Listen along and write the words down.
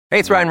Hey,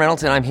 it's Ryan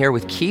Reynolds, and I'm here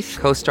with Keith,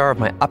 co-star of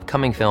my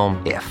upcoming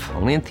film, If,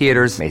 only in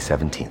theaters May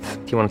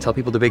 17th. Do you want to tell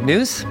people the big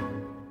news?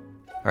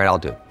 All right, I'll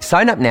do it.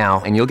 Sign up now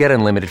and you'll get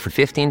unlimited for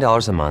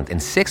 $15 a month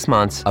and 6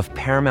 months of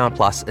Paramount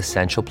Plus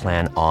Essential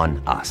Plan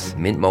on us.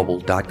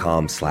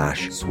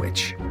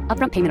 MintMobile.com/switch.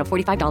 Upfront payment of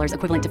 $45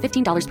 equivalent to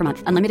 $15 per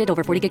month. Unlimited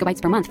over 40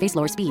 gigabytes per month. Face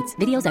lower speeds.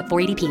 Videos at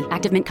 480p.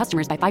 Active Mint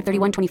customers by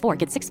 531.24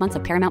 get 6 months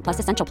of Paramount Plus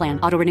Essential Plan.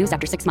 Auto renews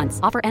after 6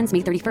 months. Offer ends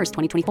May 31st,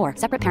 2024.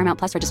 Separate Paramount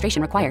Plus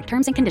registration required.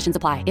 Terms and conditions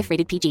apply if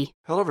rated PG.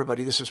 Hello,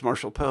 everybody. This is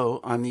Marshall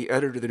Poe. I'm the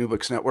editor of the New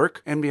Books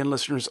Network. NBN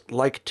listeners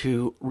like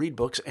to read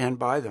books and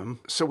buy them.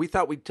 So we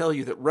thought we'd tell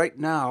you that right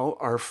now,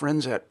 our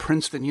friends at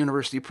Princeton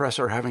University Press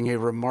are having a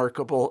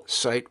remarkable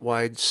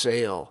site-wide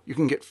sale. You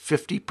can get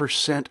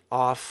 50%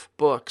 off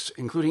books,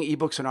 including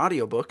ebooks and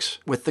audiobooks,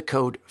 with the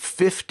code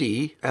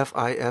 50,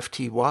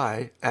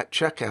 F-I-F-T-Y, at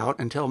checkout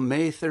until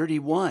May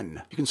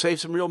 31. You can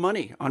save some real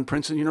money on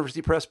Princeton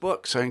University Press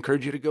books. I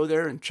encourage you to go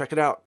there and check it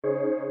out.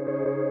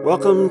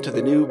 Welcome to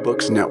the New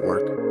Books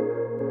Network.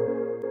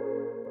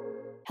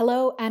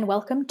 Hello and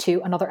welcome to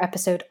another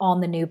episode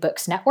on the New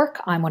Books Network.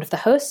 I'm one of the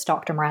hosts,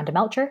 Dr. Miranda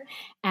Melcher,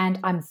 and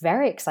I'm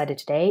very excited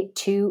today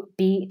to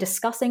be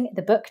discussing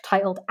the book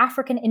titled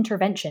African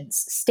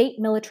Interventions, State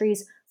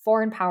Militaries,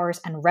 Foreign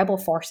Powers and Rebel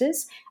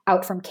Forces,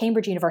 out from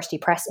Cambridge University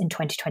Press in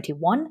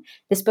 2021.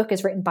 This book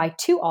is written by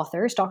two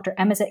authors, Dr.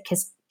 Emezet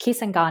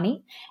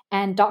Kisangani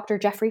and Dr.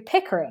 Jeffrey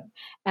Pickering.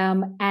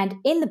 And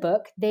in the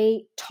book,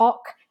 they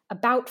talk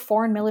about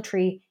foreign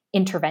military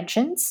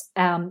interventions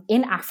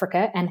in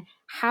Africa and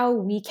how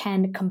we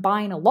can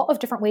combine a lot of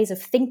different ways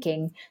of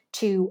thinking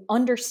to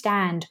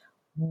understand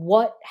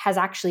what has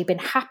actually been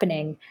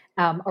happening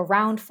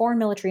around foreign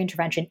military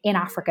intervention in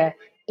Africa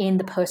in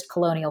the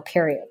post-colonial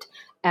period.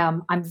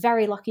 I'm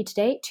very lucky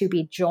today to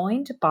be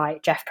joined by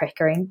Jeff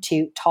Pickering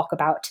to talk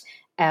about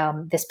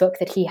this book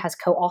that he has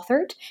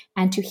co-authored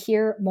and to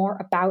hear more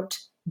about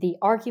the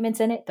arguments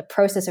in it, the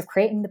process of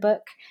creating the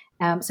book.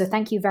 So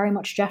thank you very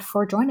much, Jeff,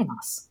 for joining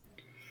us.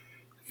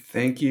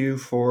 Thank you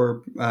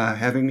for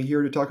having me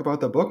here to talk about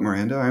the book,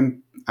 Miranda.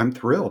 I'm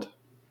thrilled.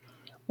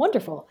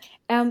 Wonderful.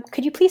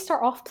 Could you please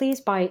start off,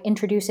 please, by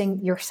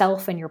introducing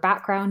yourself and your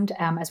background,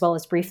 as well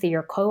as briefly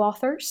your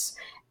co-authors,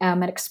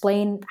 and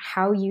explain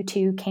how you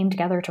two came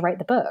together to write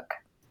the book?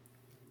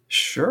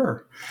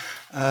 Sure.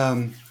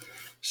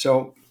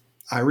 So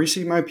I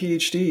received my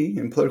PhD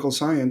in political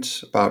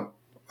science about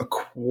a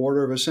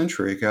quarter of a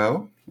century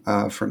ago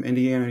from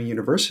Indiana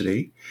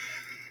University.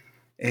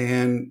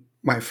 And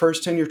my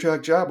first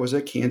tenure-track job was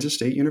at Kansas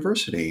State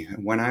University.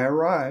 And when I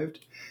arrived,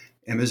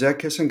 Emezet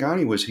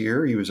Kisangani was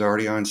here. He was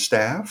already on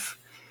staff.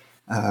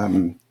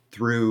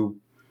 Through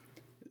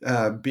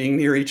being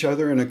near each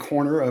other in a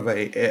corner of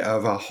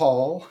a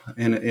hall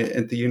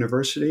at the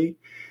university,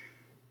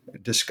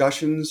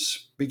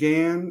 discussions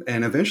began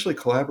and eventually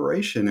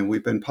collaboration. And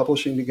we've been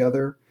publishing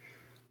together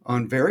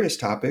on various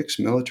topics,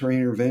 military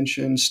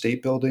intervention,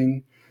 state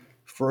building,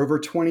 for over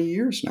 20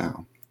 years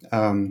now.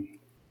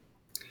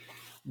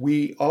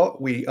 We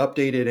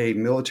updated a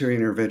military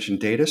intervention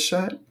data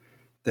set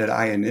that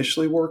I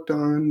initially worked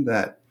on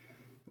that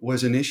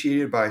was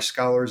initiated by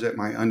scholars at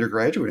my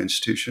undergraduate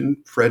institution,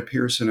 Fred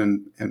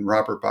Pearson and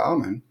Robert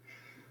Bauman.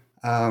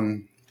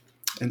 And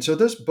so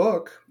this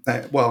book,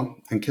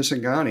 and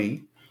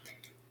Kisangani,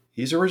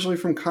 he's originally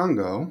from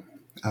Congo,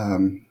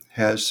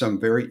 has some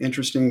very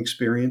interesting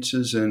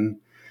experiences in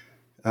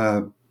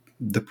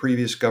the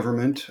previous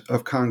government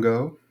of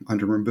Congo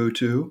under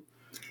Mobutu.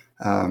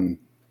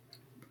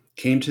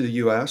 Came to the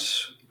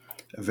U.S.,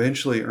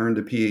 eventually earned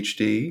a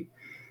PhD,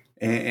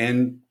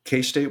 and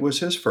K-State was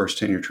his first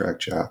tenure-track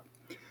job.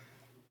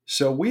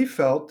 So we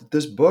felt that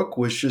this book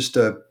was just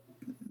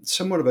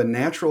somewhat of a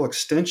natural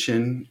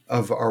extension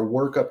of our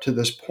work up to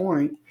this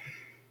point,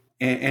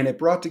 and it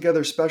brought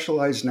together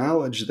specialized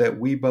knowledge that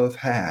we both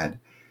had.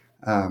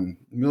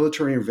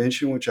 Military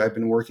intervention, which I've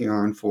been working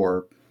on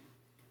for,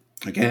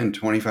 again,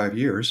 25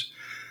 years,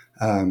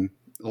 a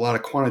lot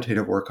of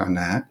quantitative work on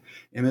that.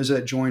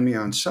 Emezet joined me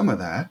on some of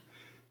that.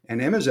 And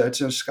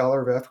Emezet's a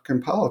scholar of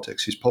African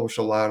politics. He's published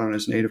a lot on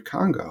his native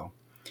Congo.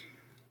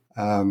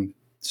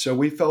 So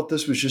we felt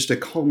this was just a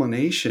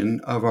culmination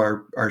of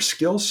our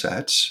skill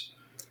sets.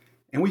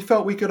 And we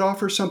felt we could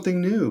offer something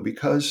new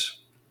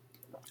because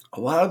a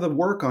lot of the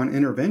work on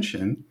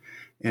intervention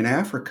in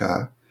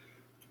Africa,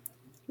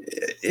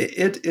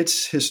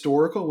 it's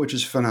historical, which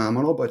is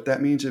phenomenal, but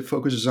that means it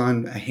focuses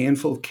on a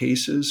handful of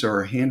cases or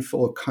a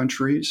handful of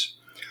countries.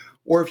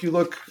 Or if you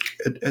look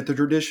at the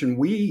tradition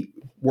we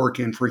work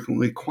in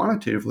frequently,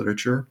 quantitative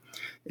literature,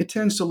 it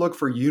tends to look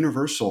for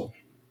universal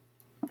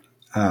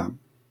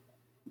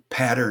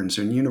patterns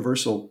and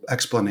universal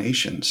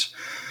explanations.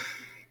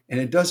 And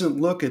it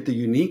doesn't look at the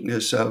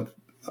uniqueness of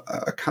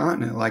a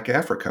continent like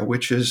Africa,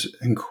 which is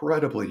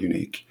incredibly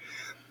unique.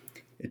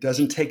 It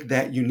doesn't take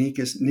that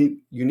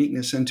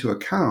uniqueness into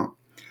account.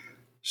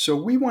 So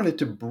we wanted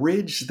to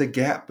bridge the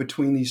gap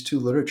between these two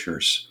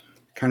literatures,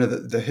 kind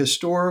of the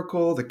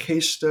historical, the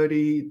case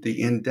study,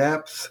 the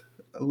in-depth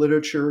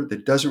literature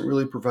that doesn't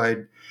really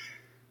provide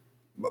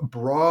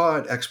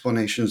broad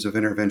explanations of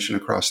intervention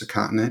across the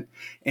continent,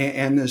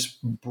 and this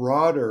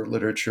broader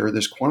literature,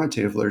 this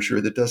quantitative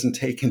literature that doesn't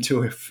take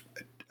into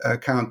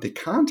account the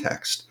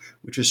context,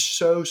 which is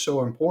so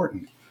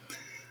important.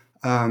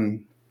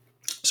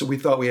 So we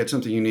thought we had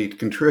something unique to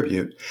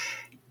contribute,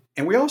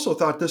 and we also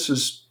thought this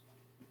is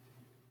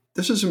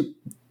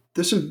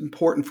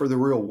important for the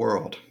real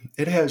world.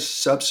 It has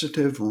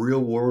substantive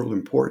real world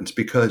importance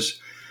because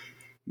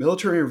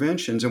military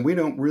interventions, and we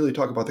don't really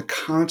talk about the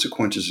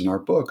consequences in our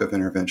book of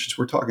interventions.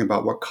 We're talking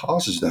about what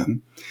causes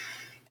them,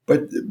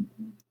 but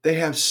they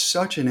have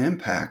such an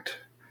impact.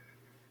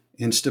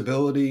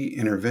 Instability,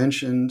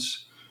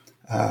 interventions,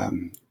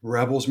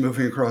 rebels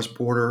moving across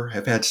border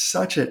have had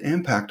such an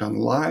impact on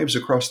lives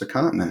across the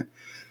continent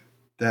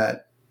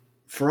that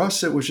for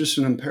us, it was just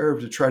an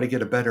imperative to try to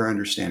get a better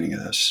understanding of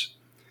this.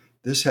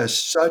 This has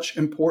such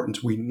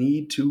importance. We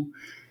need to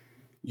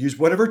use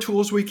whatever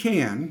tools we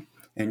can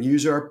and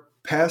use our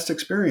past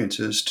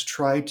experiences to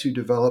try to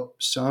develop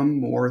some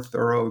more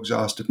thorough,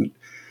 exhaustive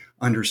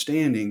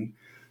understanding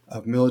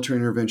of military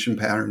intervention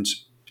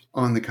patterns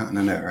on the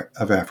continent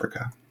of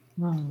Africa.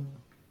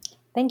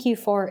 Thank you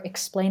for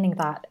explaining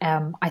that.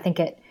 I think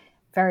it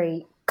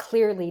very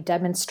clearly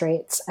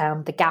demonstrates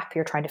the gap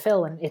you're trying to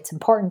fill and its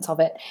importance of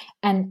it.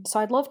 And so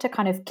I'd love to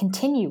kind of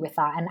continue with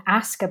that and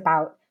ask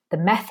about the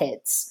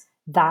methods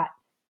that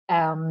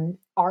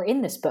are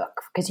in this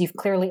book, because you've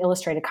clearly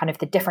illustrated kind of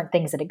the different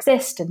things that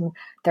exist and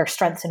their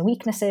strengths and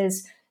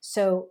weaknesses.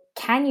 So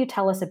can you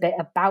tell us a bit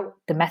about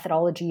the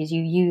methodologies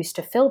you use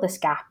to fill this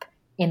gap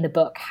in the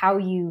book, how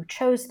you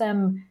chose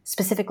them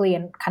specifically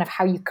and kind of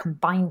how you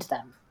combined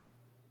them?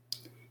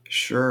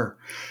 Sure.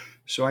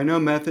 So I know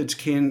methods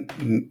can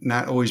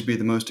not always be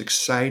the most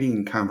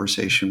exciting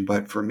conversation,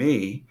 but for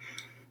me,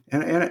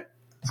 and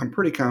I'm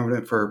pretty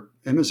confident for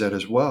Imazet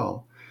as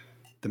well,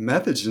 the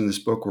methods in this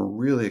book were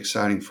really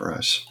exciting for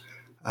us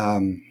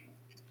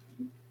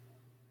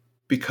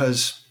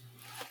because,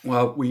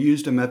 well, we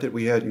used a method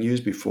we hadn't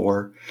used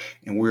before,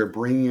 and we were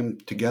bringing them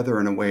together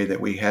in a way that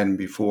we hadn't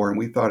before, and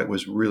we thought it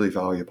was really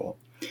valuable.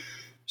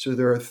 So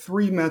there are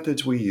three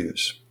methods we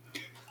use.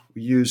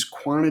 We use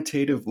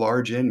quantitative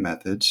large N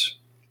methods,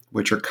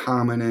 which are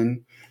common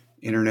in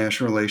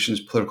international relations,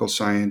 political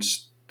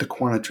science, the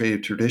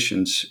quantitative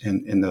traditions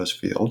in those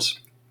fields,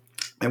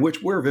 and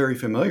which we're very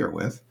familiar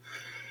with.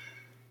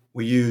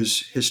 We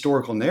use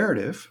historical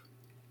narrative,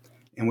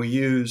 and we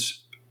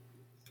use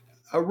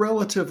a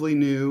relatively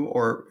new,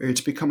 or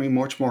it's becoming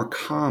much more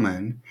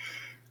common,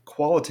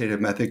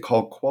 qualitative method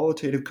called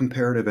qualitative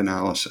comparative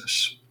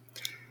analysis.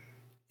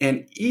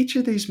 And each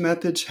of these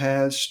methods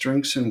has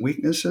strengths and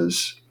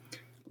weaknesses,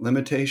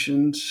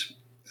 limitations,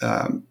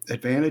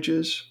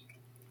 advantages.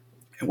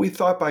 And we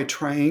thought by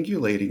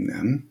triangulating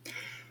them,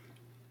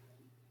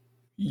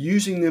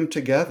 using them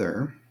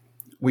together,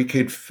 we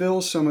could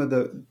fill some of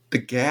the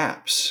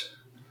gaps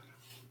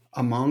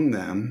among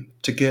them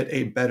to get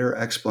a better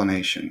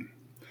explanation.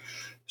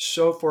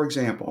 So, for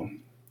example,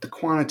 the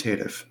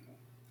quantitative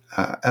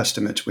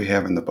estimates we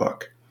have in the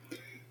book.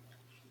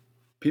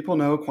 People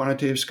know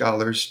quantitative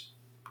scholars,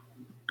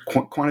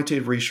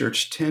 quantitative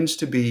research tends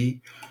to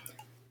be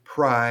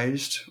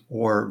prized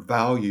or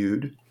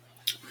valued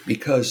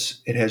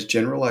because it has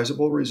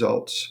generalizable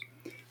results.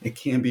 It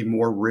can be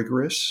more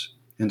rigorous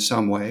in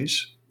some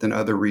ways than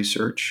other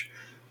research,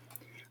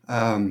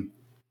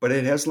 but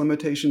it has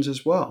limitations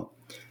as well.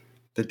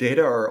 The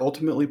data are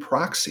ultimately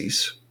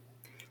proxies,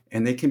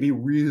 and they can be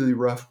really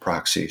rough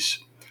proxies,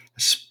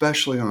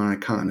 especially on a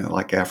continent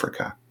like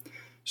Africa.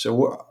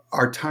 So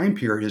our time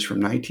period is from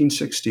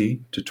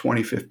 1960 to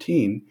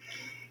 2015,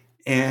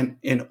 and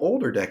in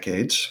older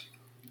decades,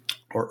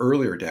 or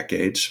earlier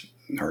decades,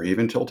 or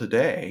even till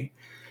today,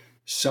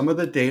 some of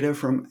the data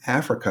from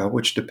Africa,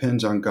 which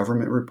depends on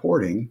government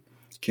reporting,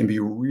 can be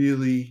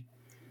really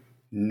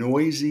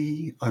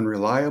noisy,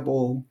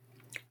 unreliable,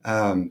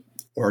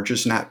 or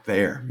just not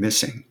there,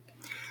 missing.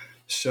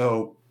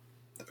 So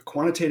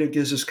quantitative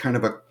gives us kind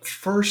of a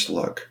first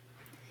look.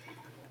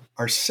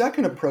 Our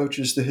second approach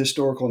is the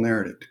historical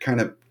narrative,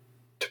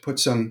 to put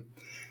some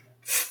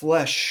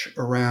flesh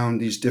around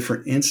these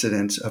different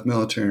incidents of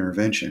military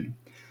intervention.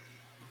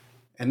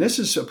 And this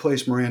is a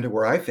place, Miranda,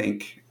 where I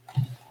think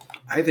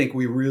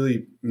we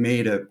really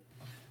made a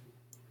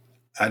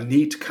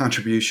neat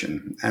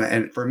contribution,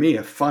 and for me,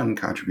 a fun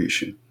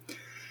contribution.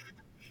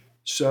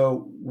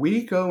 So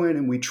we go in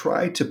and we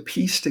try to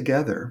piece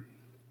together,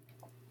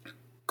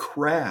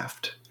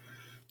 craft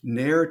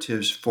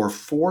narratives for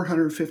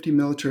 450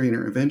 military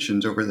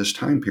interventions over this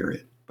time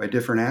period by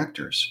different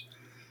actors.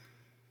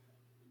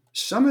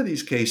 Some of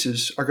these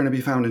cases are going to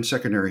be found in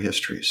secondary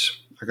histories,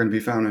 are going to be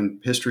found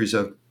in histories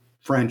of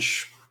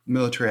French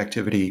military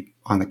activity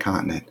on the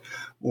continent,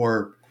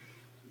 or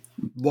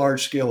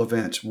large-scale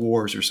events,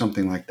 wars, or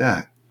something like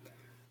that.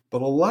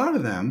 But a lot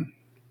of them,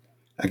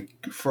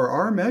 for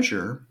our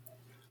measure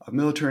of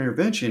military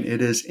intervention,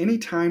 it is any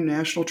time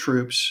national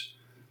troops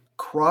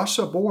cross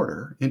a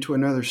border into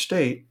another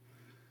state,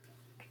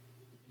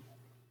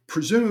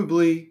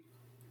 presumably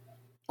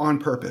on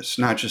purpose,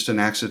 not just an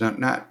accident,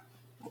 not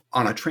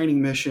on a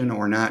training mission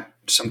or not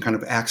some kind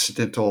of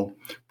accidental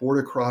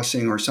border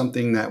crossing or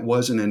something that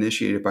wasn't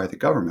initiated by the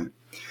government.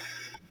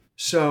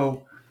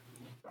 So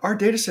our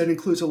data set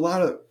includes a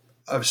lot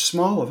of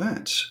small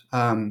events,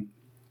 a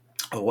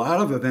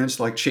lot of events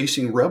like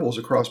chasing rebels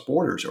across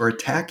borders or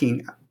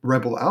attacking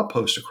rebel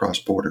outposts across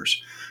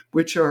borders,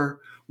 which are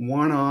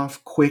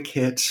one-off quick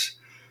hits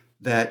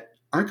that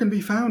aren't going to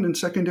be found in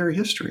secondary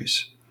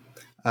histories.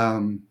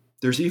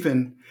 There's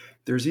even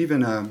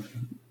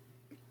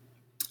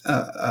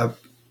a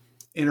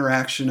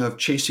interaction of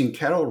chasing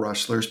cattle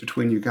rustlers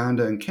between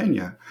Uganda and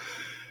Kenya,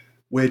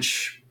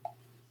 which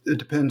it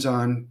depends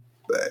on.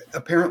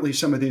 Apparently,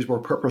 some of these were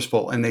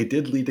purposeful, and they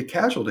did lead to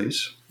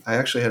casualties. I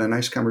actually had a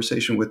nice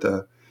conversation with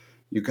the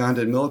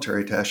Ugandan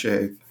military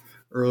attaché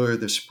earlier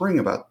this spring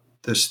about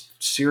this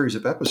series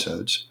of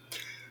episodes.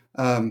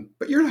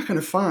 But you're not going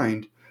to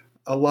find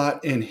a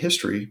lot in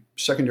history,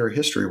 secondary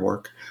history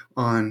work,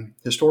 on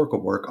historical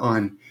work,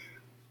 on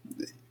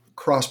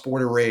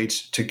cross-border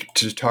raids to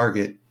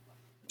target,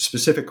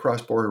 specific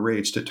cross-border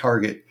raids to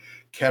target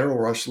cattle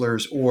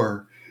rustlers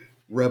or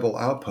rebel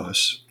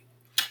outposts.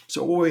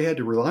 So what we had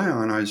to rely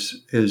on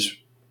is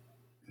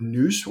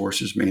news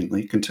sources,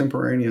 mainly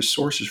contemporaneous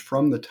sources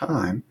from the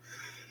time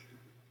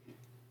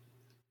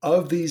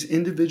of these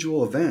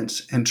individual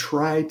events, and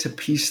try to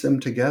piece them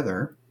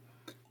together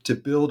to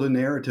build a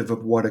narrative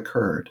of what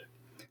occurred.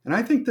 And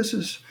I think this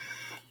is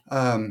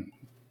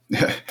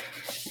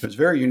it's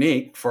very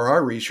unique for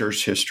our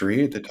research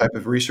history, the type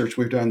of research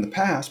we've done in the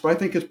past, but I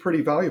think it's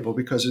pretty valuable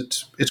because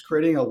it's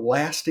creating a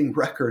lasting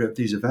record of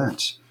these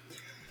events.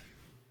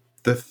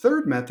 The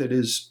third method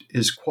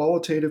is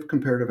qualitative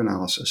comparative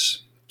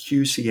analysis,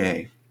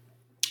 QCA.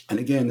 And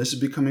again, this is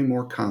becoming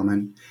more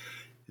common.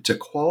 It's a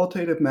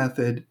qualitative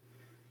method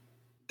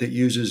that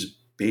uses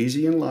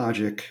Bayesian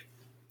logic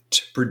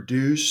to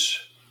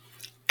produce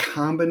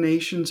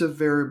combinations of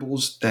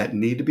variables that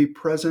need to be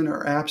present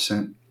or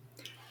absent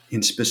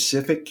in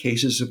specific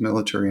cases of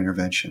military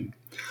intervention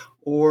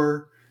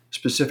or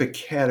specific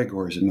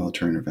categories of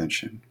military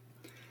intervention.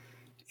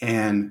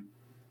 And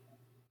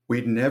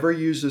we'd never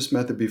used this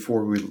method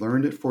before. We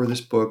learned it for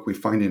this book. We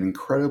find it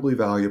incredibly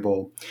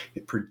valuable.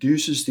 It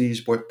produces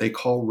these, what they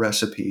call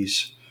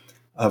recipes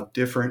of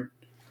different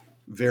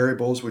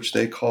variables, which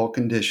they call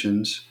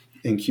conditions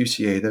in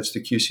QCA. That's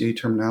the QCA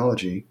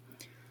terminology.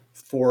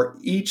 For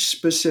each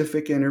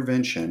specific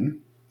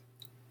intervention,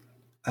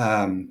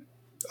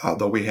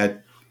 although we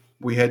had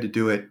to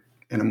do it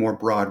in a more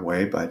broad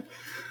way, but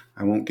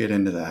I won't get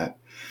into that.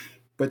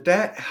 But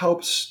that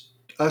helps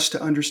us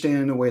to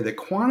understand in a way that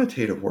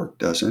quantitative work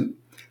doesn't,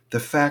 the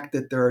fact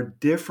that there are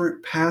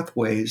different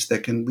pathways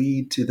that can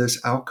lead to this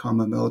outcome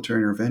of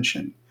military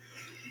intervention.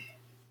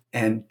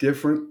 And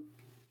different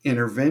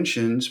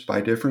interventions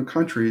by different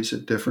countries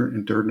at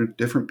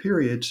different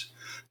periods,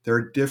 there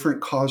are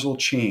different causal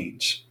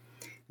chains.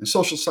 And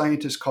social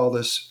scientists call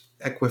this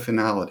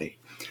equifinality,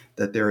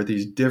 that there are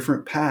these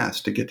different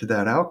paths to get to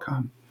that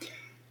outcome.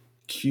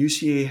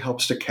 QCA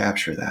helps to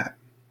capture that.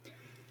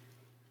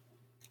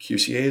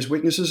 QCA has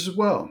weaknesses as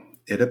well.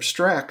 It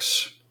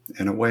abstracts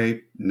in a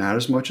way, not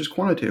as much as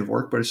quantitative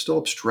work, but it's still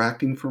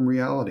abstracting from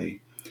reality.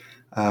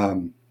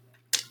 Can't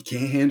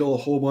handle a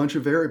whole bunch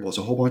of variables,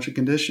 a whole bunch of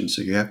conditions.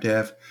 So you have to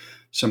have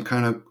some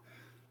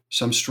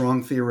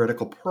strong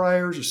theoretical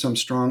priors or some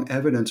strong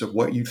evidence of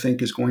what you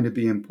think is going to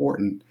be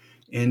important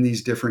in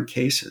these different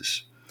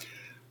cases.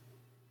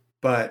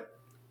 But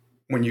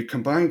when you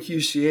combine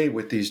QCA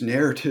with these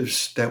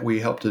narratives that we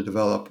help to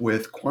develop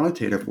with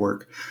quantitative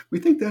work, we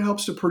think that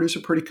helps to produce a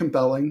pretty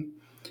compelling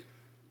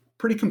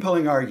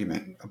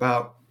argument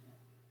about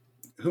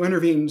who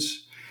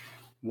intervenes,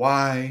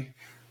 why,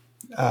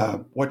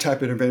 what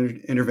type of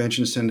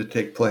interventions tend to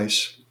take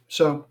place.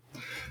 So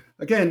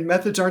again,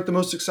 methods aren't the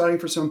most exciting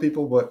for some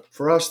people, but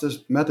for us,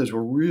 the methods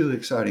were really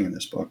exciting in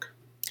this book.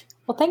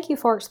 Well, thank you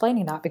for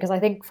explaining that, because I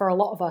think for a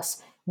lot of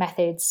us,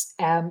 methods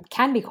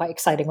can be quite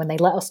exciting when they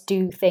let us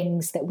do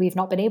things that we've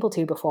not been able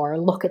to before, or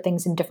look at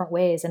things in different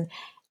ways. And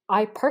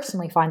I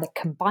personally find that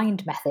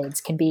combined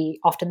methods can be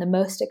often the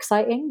most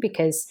exciting,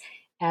 because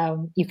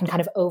you can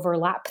kind of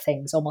overlap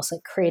things, almost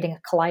like creating a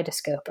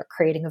kaleidoscope or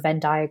creating a Venn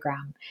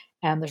diagram.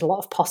 There's a lot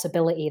of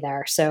possibility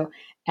there. So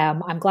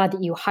I'm glad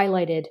that you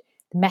highlighted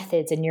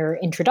methods in your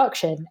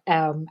introduction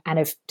and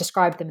have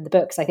described them in the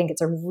book, because I think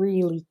it's a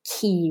really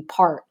key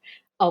part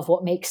of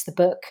what makes the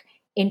book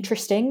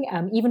interesting,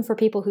 even for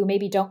people who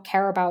maybe don't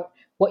care about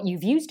what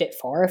you've used it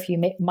for. If you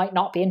might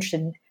not be interested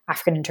in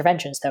African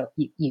interventions, though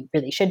you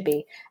really should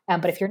be.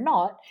 But if you're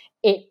not,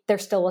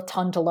 there's still a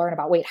ton to learn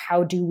about,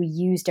 how do we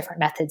use different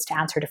methods to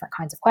answer different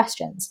kinds of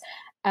questions?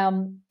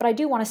 But I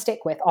do want to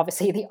stick with,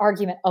 obviously, the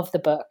argument of the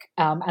book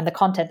and the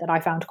content that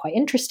I found quite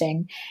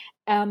interesting,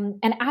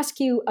 and ask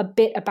you a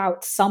bit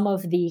about some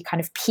of the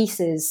kind of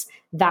pieces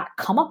that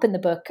come up in the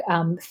book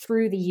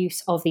through the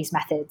use of these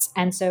methods.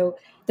 And so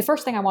the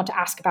first thing I want to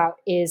ask about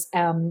is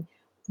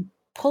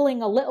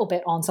pulling a little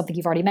bit on something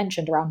you've already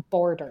mentioned around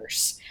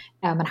borders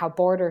and how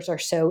borders are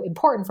so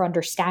important for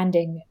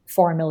understanding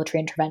foreign military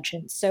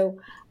interventions. So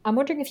I'm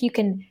wondering if you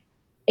can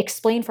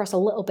explain for us a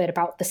little bit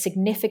about the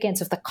significance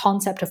of the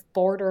concept of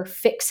border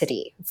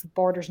fixity, of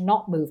borders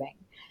not moving,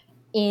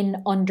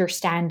 in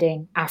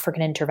understanding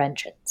African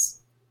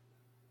interventions?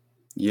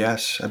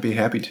 Yes, I'd be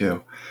happy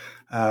to.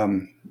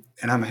 And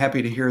I'm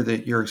happy to hear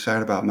that you're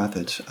excited about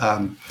methods.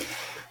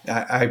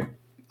 I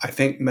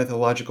think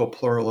methodological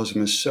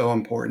pluralism is so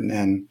important,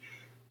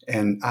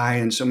 and I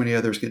and so many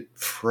others get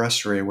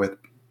frustrated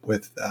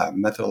with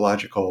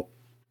methodological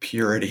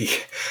purity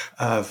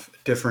of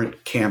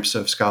different camps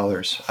of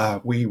scholars.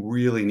 We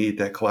really need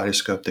that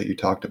kaleidoscope that you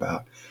talked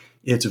about.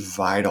 It's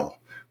vital.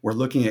 We're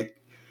looking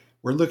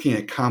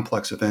at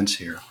complex events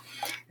here,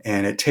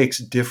 and it takes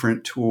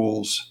different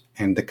tools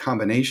and the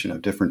combination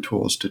of different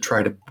tools to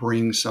try to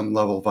bring some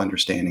level of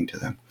understanding to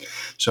them.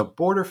 So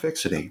border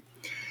fixity.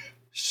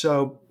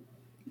 So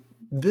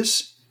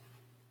this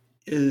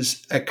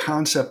is a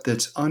concept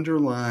that's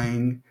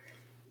underlying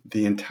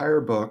the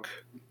entire book,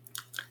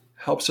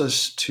 helps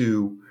us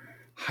to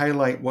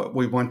highlight what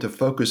we want to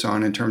focus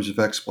on in terms of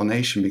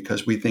explanation,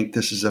 because we think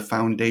this is a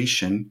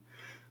foundation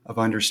of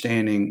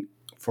understanding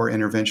for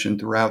intervention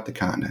throughout the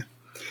continent.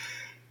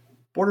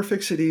 Border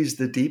fixity is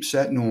the deep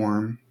set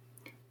norm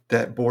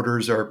that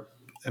borders are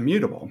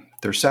immutable.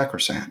 They're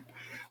sacrosanct.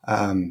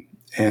 And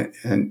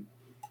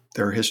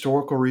there are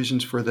historical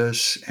reasons for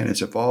this, and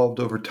it's evolved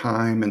over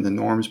time, and the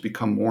norms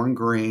become more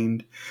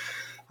ingrained.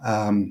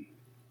 And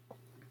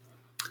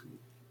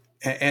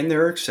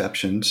there are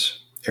exceptions.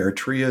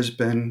 Eritrea has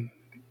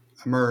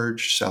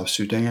emerged, South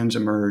Sudan's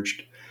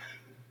emerged,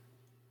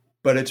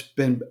 but it's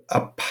been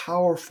a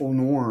powerful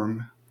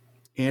norm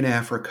in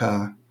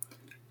Africa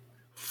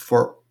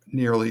for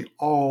nearly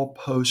all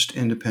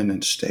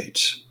post-independence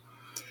states.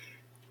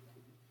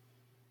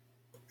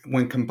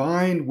 When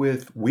combined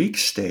with weak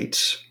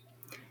states,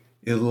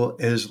 it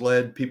has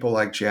led people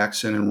like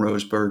Jackson and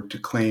Roseberg to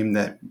claim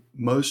that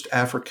most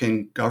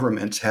African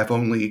governments have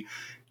only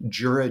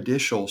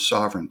juridical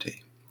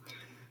sovereignty,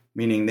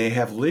 meaning they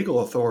have legal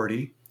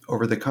authority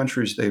over the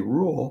countries they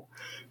rule,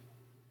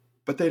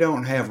 but they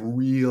don't have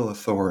real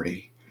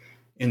authority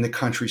in the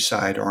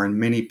countryside or in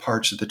many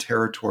parts of the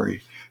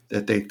territory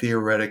that they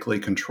theoretically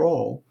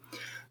control.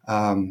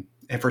 And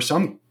for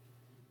some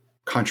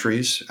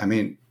countries, I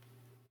mean,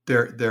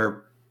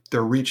 their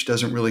reach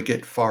doesn't really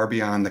get far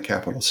beyond the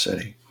capital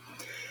city.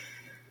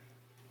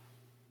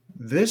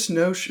 This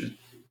notion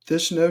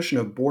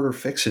of border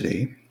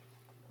fixity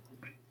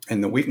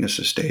and the weakness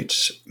of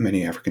states,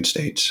 many African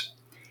states,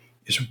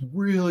 is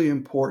really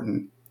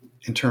important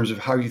in terms of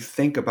how you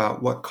think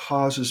about what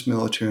causes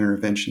military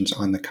interventions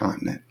on the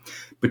continent,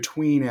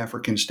 between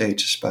African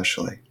states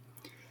especially.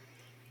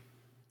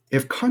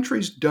 If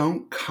countries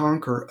don't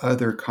conquer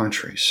other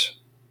countries,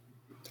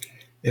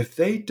 if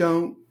they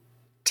don't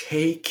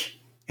take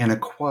and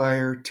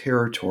acquire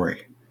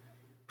territory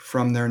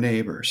from their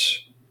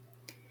neighbors,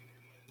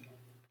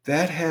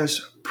 that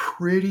has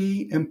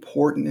pretty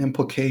important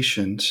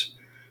implications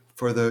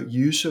for the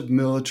use of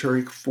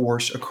military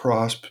force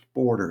across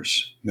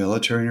borders,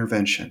 military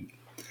intervention.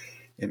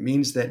 It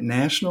means that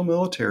national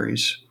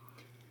militaries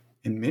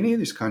in many of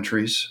these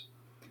countries,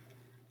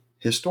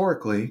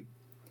 historically,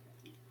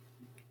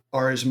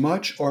 are as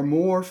much or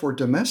more for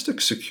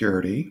domestic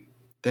security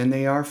than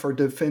they are for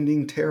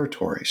defending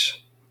territories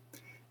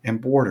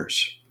and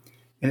borders.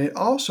 And it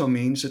also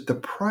means that the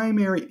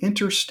primary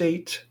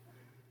interstate,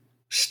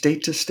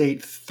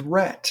 state-to-state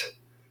threat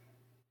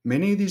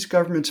many of these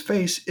governments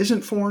face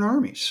isn't foreign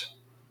armies.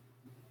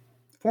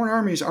 Foreign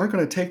armies aren't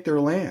going to take their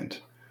land.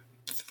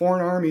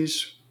 Foreign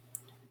armies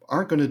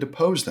aren't going to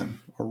depose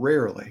them, or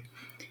rarely.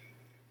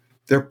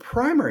 Their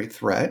primary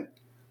threat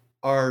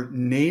are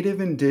native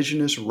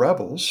indigenous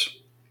rebels,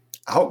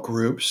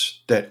 outgroups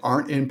that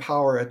aren't in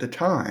power at the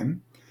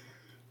time,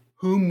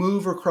 who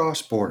move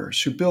across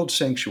borders, who build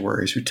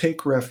sanctuaries, who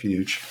take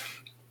refuge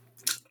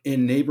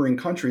in neighboring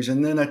countries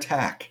and then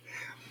attack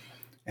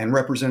and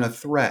represent a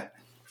threat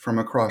from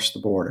across the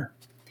border.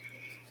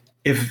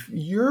 If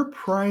your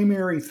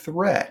primary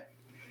threat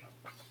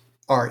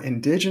are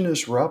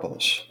indigenous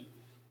rebels,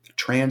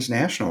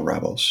 transnational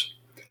rebels,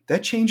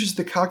 that changes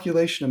the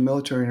calculation of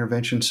military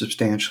intervention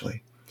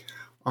substantially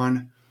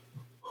on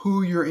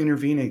who you're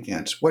intervening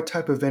against, what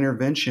type of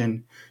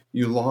intervention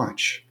you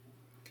launch.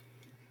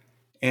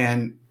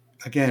 And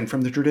again,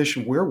 from the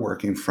tradition we're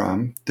working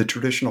from, the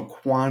traditional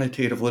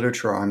quantitative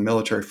literature on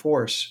military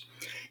force,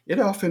 it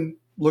often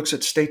looks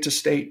at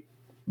state-to-state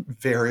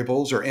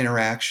variables or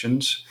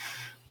interactions,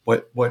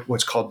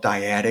 what's called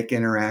dyadic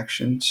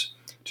interactions,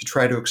 to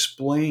try to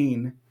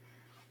explain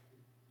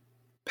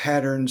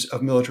patterns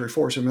of military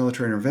force and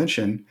military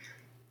intervention.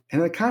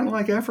 And a continent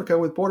like Africa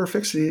with border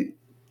fixity,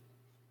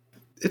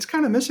 it's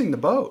kind of missing the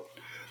boat,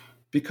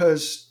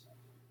 because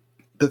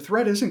the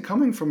threat isn't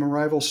coming from a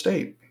rival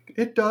state.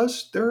 It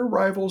does. There are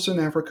rivals in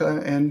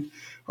Africa, and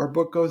our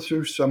book goes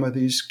through some of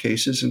these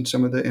cases and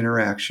some of the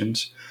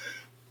interactions.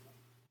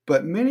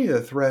 But many of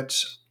the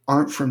threats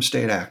aren't from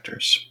state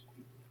actors.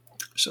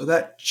 So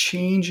that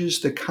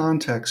changes the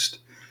context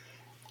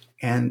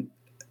and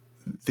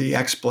the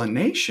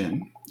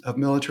explanation of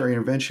military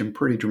intervention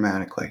pretty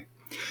dramatically.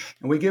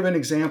 And we give an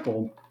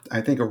example,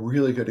 I think a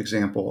really good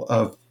example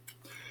of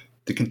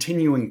the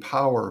continuing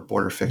power of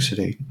border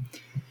fixity,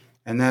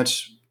 and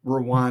that's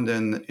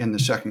Rwanda in the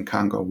Second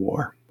Congo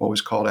War, what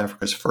was called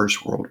Africa's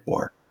First World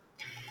War.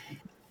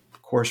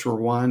 Of course,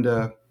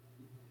 Rwanda,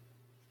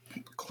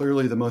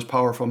 clearly the most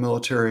powerful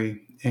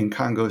military in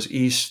Congo's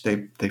east.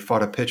 They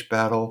fought a pitched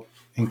battle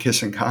in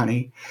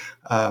Kisangani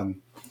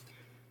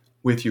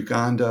with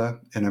Uganda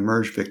and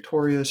emerged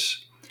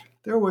victorious.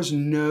 There was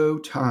no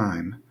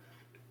time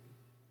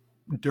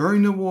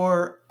during the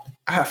war,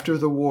 after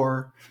the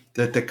war,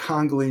 that the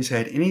Congolese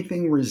had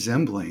anything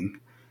resembling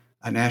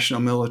a national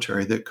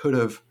military that could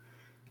have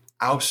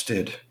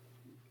ousted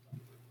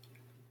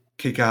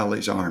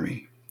Kigali's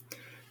army.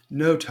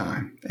 No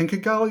time. And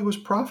Kigali was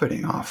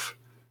profiting off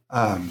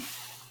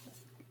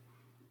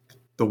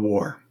the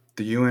war.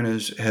 The UN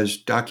has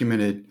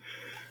documented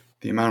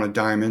the amount of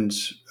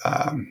diamonds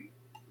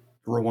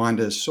Rwanda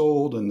has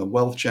sold and the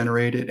wealth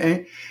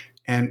generated.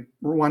 And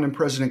Rwandan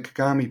President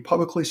Kagame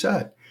publicly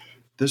said,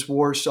 this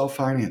war is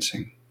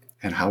self-financing.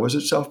 And how is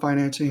it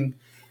self-financing?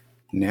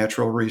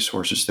 Natural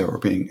resources that were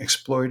being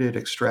exploited,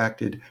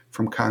 extracted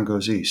from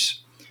Congo's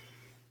east.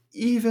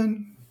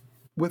 Even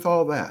with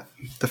all that,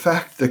 the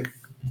fact that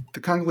the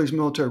Congolese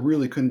military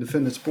really couldn't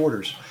defend its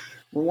borders,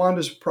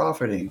 Rwanda's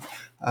profiting.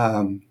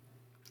 Rwanda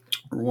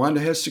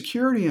has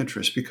security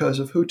interests because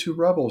of Hutu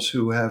rebels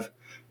who have,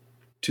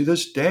 to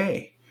this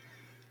day,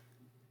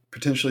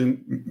 potentially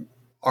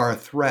are a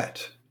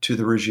threat to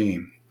the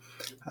regime.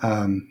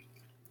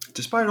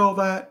 Despite all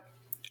that,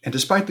 and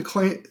despite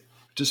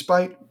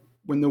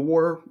when the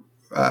war,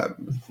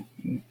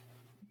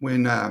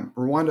 when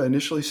Rwanda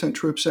initially sent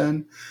troops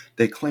in,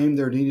 they claimed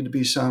there needed to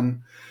be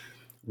some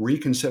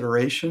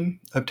reconsideration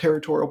of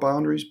territorial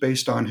boundaries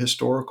based on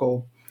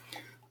historical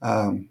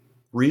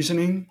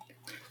reasoning.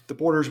 The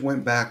borders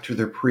went back to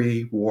their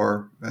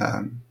pre-war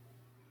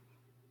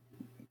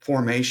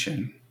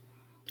formation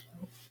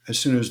as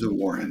soon as the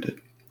war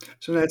ended.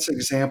 So that's an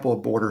example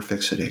of border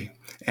fixity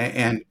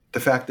and the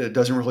fact that it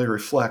doesn't really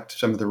reflect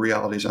some of the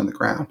realities on the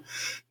ground.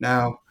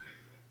 Now,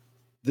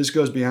 this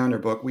goes beyond our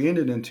book. We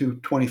ended into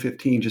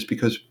 2015 just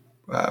because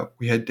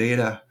we had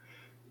data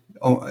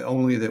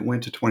only that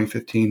went to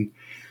 2015.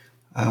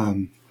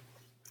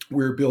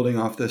 We're building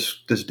off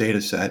this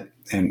data set,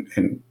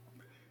 and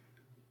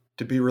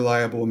to be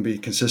reliable and be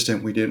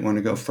consistent, we didn't want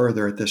to go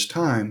further at this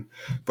time.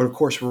 But of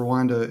course,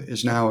 Rwanda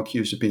is now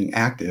accused of being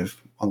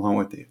active, along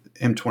with the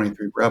M23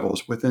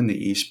 rebels within the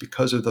East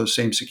because of those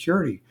same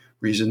security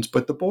reasons.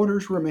 But the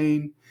borders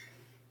remain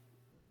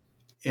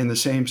in the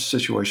same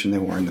situation they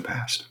were in the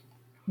past.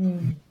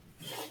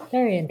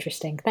 Very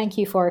interesting. Thank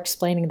you for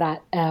explaining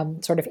that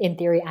sort of in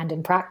theory and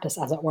in practice,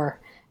 as it were.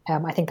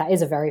 I think that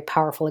is a very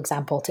powerful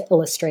example to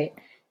illustrate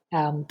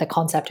the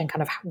concept and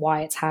kind of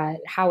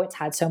how it's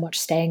had so much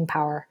staying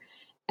power.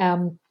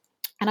 And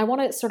I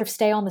want to sort of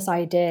stay on this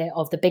idea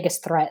of the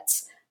biggest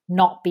threats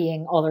not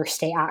being other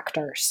state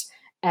actors,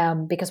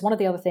 because one of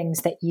the other things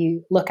that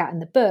you look at in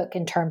the book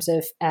in terms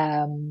of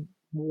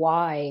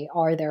why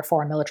are there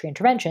foreign military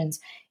interventions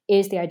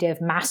is the idea of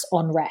mass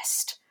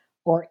unrest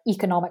or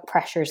economic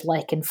pressures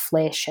like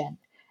inflation,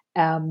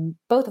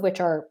 both of which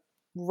are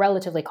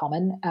relatively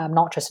common,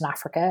 not just in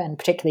Africa, and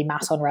particularly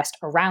mass unrest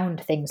around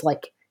things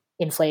like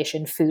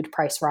inflation, food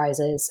price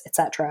rises,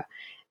 etc.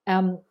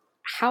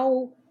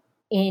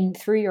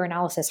 Through your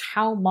analysis,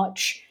 how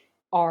much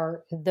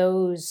are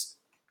those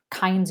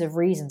kinds of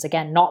reasons,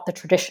 again, not the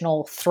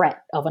traditional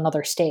threat of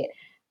another state,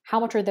 how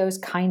much are those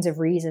kinds of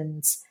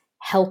reasons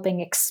helping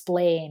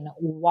explain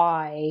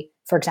why,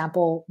 for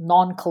example,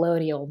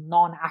 non-colonial,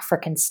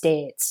 non-African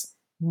states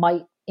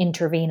might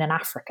intervene in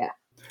Africa?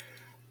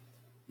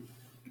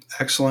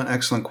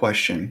 Excellent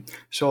question.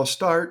 So I'll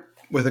start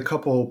with a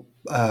couple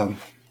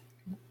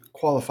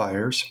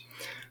qualifiers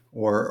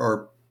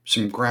or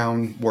some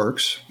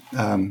groundworks.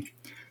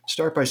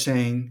 Start by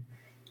saying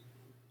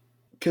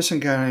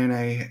Kisangani and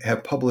I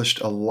have published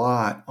a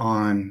lot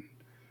on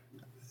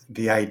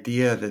the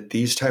idea that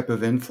these type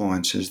of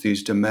influences,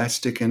 these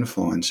domestic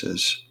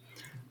influences,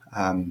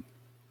 can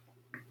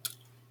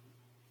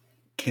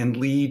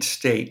lead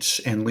states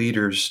and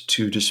leaders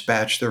to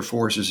dispatch their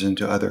forces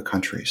into other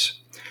countries.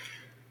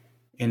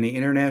 In the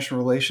international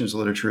relations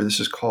literature, this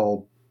is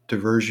called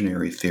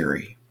diversionary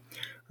theory,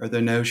 or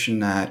the notion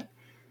that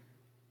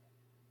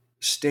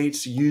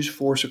states use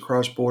force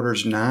across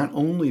borders not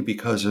only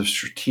because of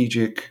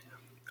strategic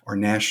or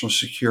national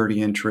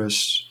security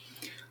interests,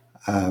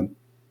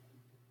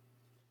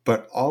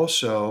 but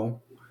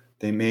also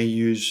they may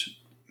use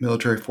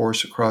military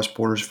force across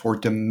borders for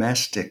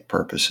domestic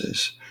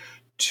purposes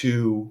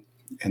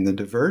and the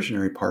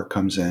diversionary part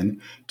comes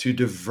in, to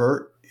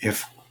divert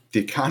if the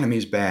economy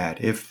is bad,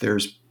 if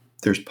there's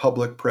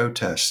public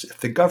protests, if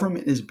the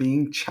government is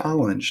being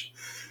challenged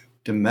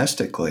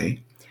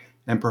domestically,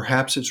 and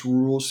perhaps its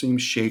rules seem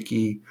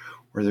shaky,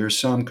 or there's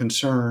some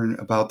concern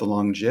about the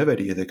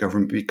longevity of the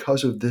government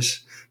because of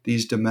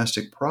these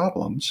domestic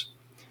problems,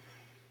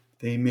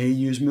 they may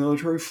use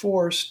military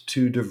force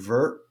to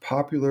divert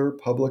popular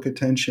public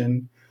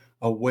attention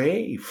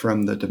away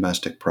from the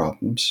domestic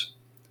problems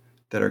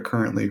that are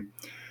currently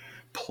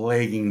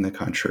plaguing the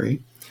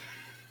country,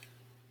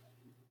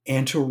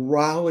 and to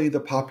rally the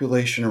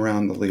population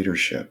around the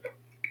leadership.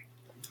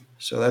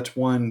 So that's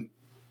one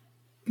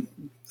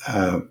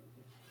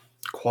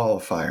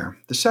qualifier.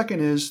 The second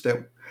is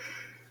that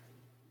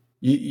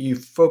you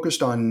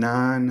focused on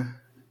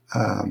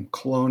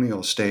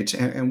non-colonial states,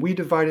 and we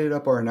divided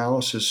up our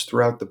analysis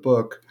throughout the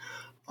book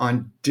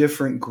on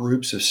different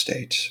groups of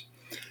states,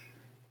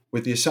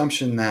 with the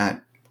assumption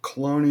that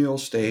colonial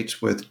states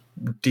with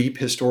deep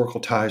historical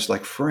ties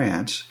like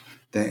France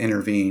that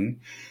intervene,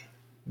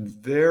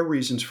 their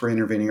reasons for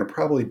intervening are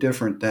probably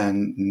different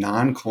than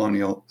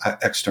non-colonial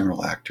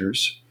external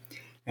actors.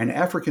 And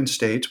African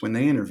states, when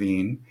they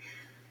intervene,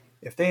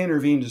 if they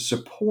intervene to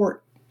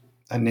support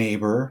a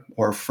neighbor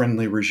or a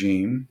friendly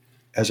regime,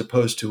 as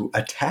opposed to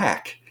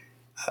attack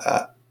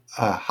a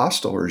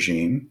hostile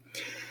regime,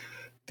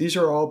 these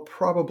are all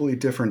probably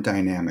different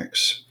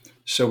dynamics.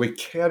 So we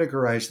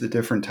categorize the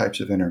different types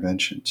of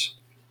interventions.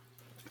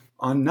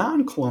 On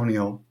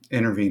non-colonial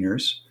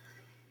interveners,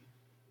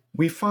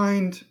 we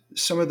find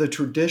some of the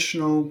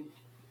traditional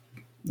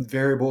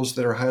variables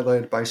that are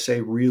highlighted by, say,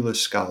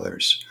 realist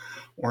scholars,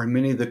 or in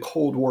many of the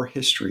Cold War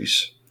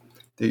histories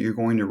that you're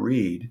going to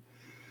read,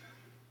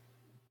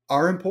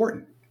 are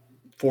important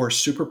for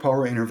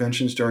superpower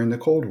interventions during the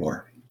Cold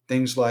War.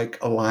 Things like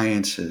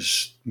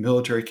alliances,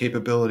 military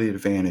capability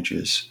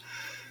advantages.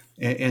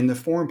 In the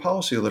foreign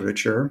policy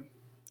literature,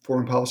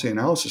 foreign policy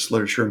analysis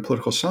literature and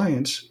political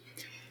science,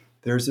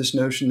 there's this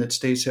notion that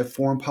states have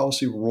foreign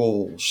policy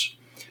roles,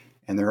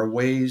 and there are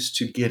ways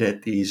to get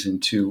at these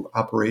and to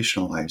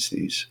operationalize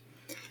these.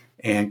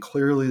 And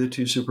clearly the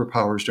two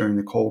superpowers during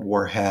the Cold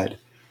War had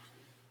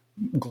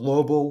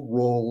global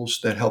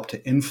roles that helped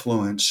to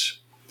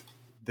influence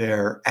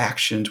their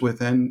actions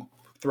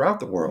throughout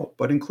the world,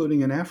 but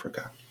including in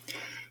Africa.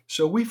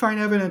 So we find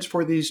evidence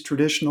for these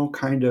traditional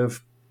kind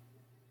of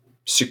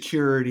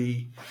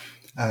security,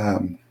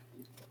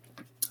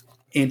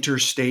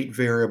 interstate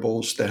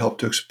variables that help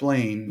to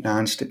explain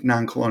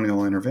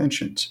non-colonial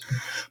interventions.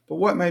 But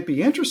what might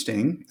be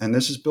interesting, and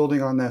this is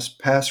building on this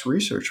past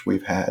research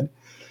we've had,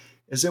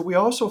 is that we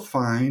also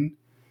find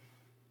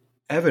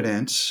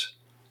evidence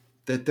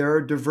that there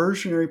are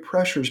diversionary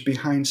pressures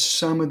behind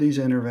some of these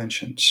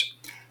interventions,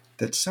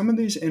 that some of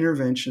these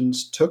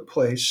interventions took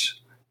place.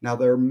 Now,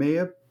 there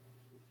may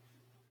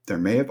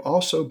have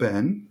also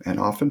been, and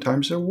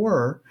oftentimes there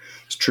were,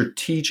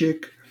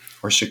 strategic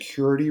or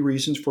security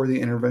reasons for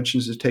the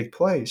interventions to take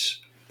place.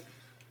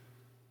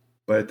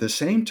 But at the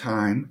same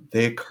time,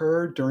 they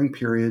occurred during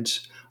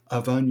periods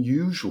of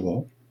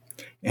unusual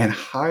and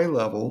high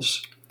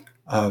levels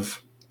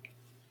of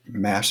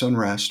mass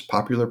unrest,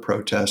 popular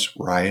protests,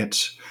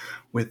 riots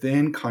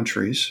within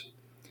countries.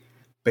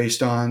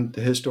 Based on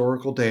the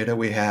historical data,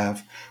 we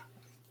have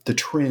the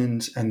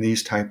trends and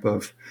these type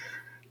of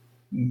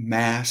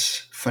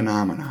mass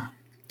phenomena.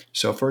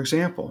 So, for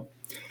example,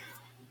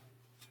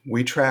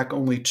 we find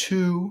only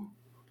two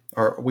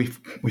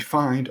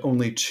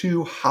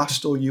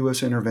hostile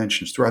U.S.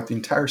 interventions throughout the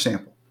entire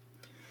sample.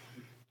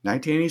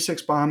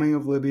 1986 bombing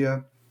of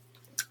Libya,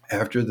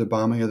 after the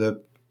bombing of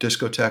the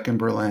discotheque in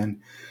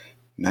Berlin.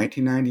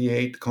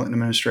 1998, the Clinton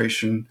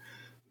administration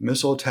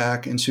missile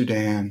attack in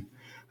Sudan,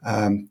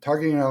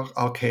 targeting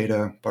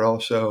Al-Qaeda, but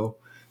also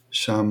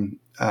some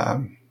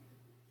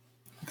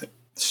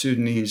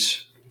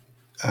Sudanese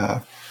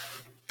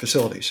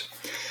facilities.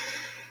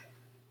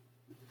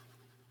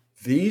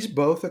 These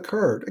both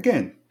occurred,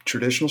 again,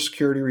 traditional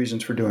security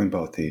reasons for doing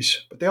both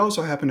these, but they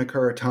also happen to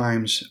occur at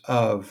times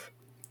of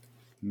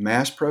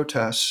mass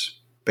protests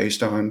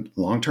based on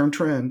long-term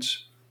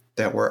trends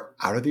that were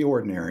out of the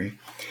ordinary.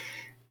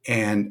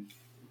 And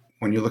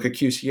when you look at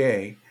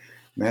QCA,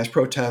 mass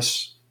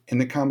protests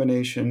in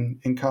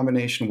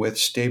combination with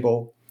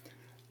stable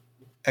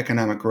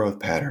economic growth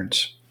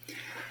patterns.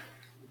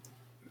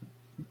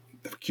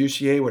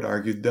 QCA would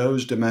argue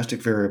those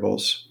domestic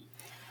variables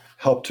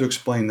help to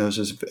explain those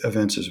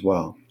events as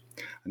well.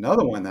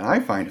 Another one that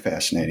I find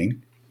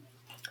fascinating,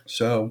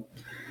 so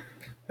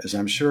as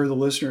I'm sure the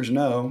listeners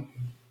know,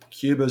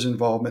 Cuba's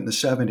involvement in the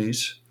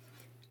 70s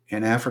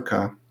in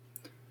Africa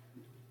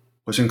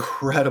was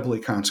incredibly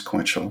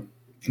consequential.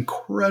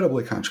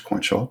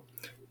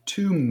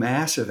 Two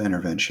massive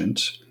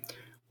interventions,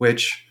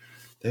 which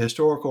the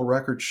historical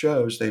record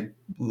shows they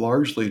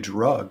largely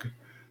drug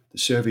the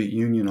Soviet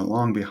Union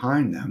along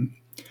behind them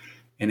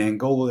in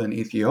Angola and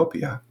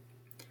Ethiopia.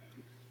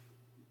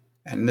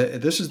 And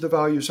this is the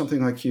value of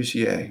something like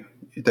QCA,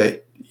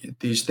 that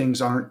these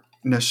things aren't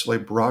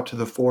necessarily brought to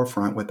the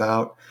forefront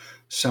without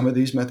some of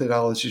these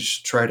methodologies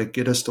to try to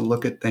get us to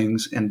look at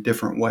things in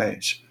different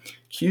ways.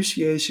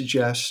 QCA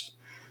suggests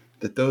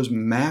that those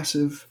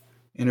massive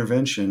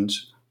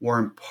interventions were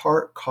in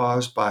part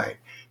caused by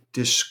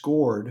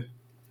discord,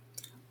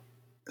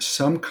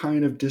 some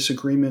kind of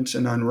disagreements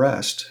and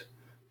unrest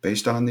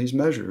based on these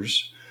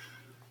measures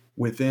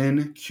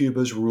within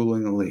Cuba's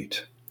ruling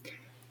elite.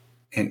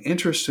 And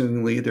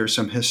interestingly, there's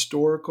some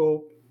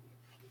historical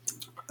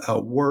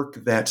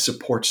work that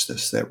supports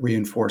this, that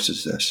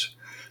reinforces this,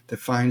 that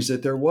finds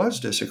that there was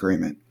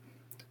disagreement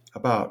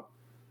about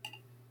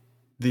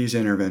these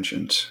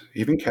interventions.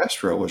 Even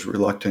Castro was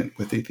reluctant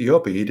with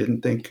Ethiopia. He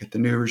didn't think the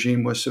new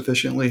regime was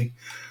sufficiently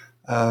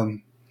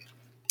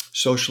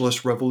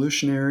socialist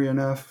revolutionary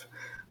enough.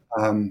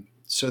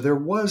 So there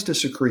was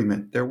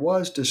disagreement, there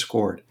was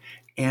discord,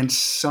 and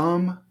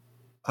some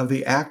of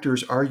the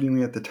actors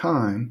arguing at the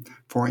time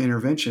for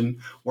intervention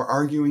were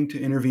arguing to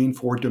intervene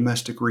for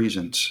domestic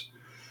reasons,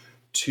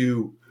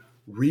 to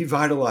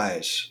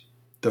revitalize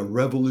the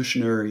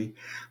revolutionary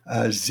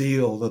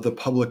zeal of the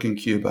public in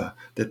Cuba,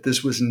 that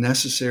this was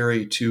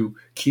necessary to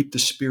keep the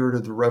spirit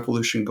of the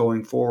revolution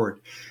going forward.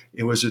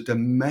 It was a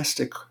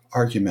domestic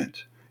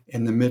argument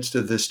in the midst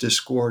of this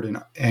discord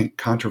and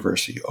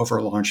controversy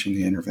over launching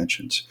the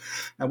interventions.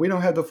 Now, we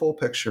don't have the full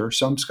picture.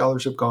 Some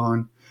scholars have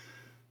gone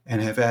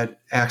and have had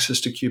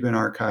access to Cuban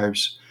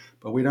archives,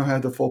 but we don't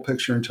have the full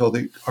picture until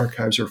the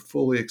archives are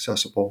fully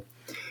accessible.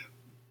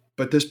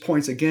 But this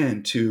points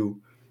again to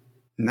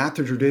not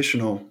the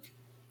traditional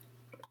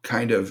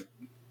kind of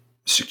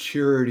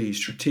security,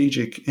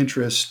 strategic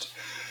interest,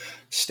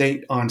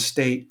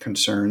 state-on-state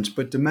concerns,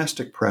 but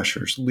domestic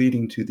pressures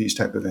leading to these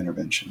type of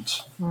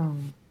interventions.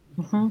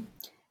 Mm-hmm.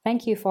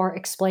 Thank you for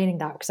explaining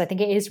that, because I think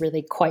it is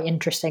really quite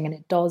interesting, and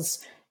it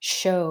does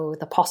show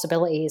the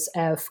possibilities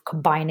of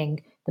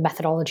combining the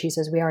methodologies,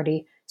 as we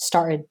already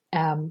started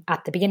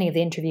at the beginning of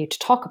the interview to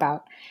talk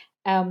about.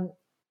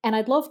 And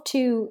I'd love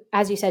to,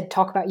 as you said,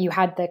 talk about, you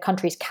had the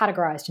countries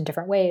categorized in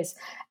different ways.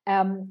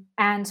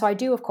 And so I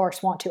do, of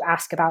course, want to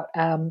ask about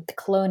the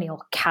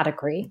colonial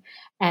category,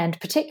 and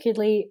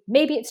particularly,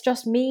 maybe it's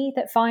just me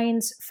that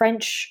finds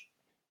French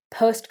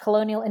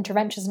post-colonial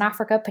interventions in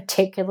Africa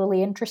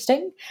particularly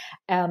interesting,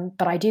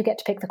 but I do get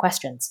to pick the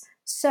questions.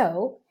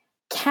 So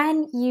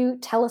can you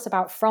tell us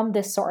about, from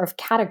this sort of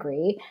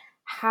category,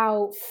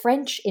 how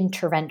French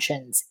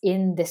interventions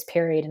in this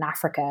period in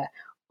Africa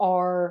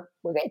are,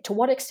 to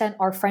what extent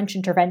are French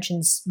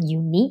interventions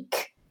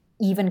unique,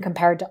 even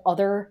compared to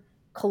other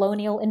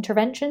colonial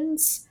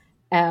interventions?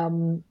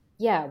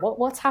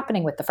 What's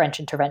happening with the French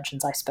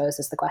interventions, I suppose,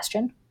 is the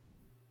question.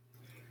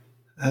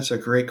 That's a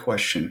great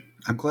question.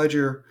 I'm glad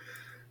you're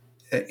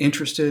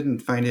interested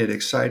and find it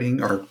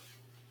exciting, or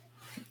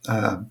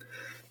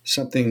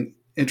something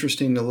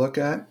interesting to look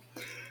at.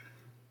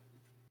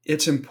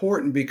 It's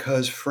important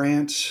because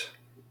France,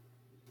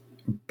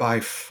 by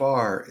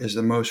far, is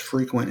the most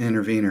frequent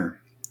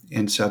intervener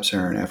in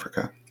sub-Saharan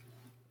Africa,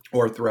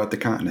 or throughout the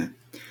continent.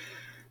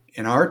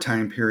 In our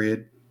time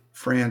period,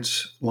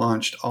 France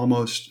launched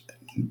almost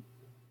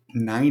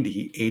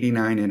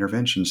 89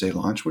 interventions they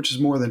launched, which is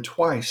more than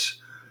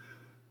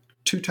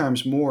two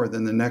times more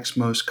than the next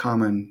most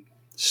common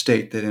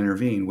state that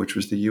intervened, which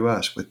was the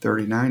US, with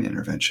 39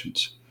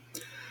 interventions.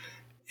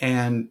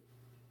 And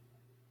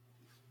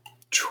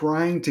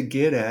trying to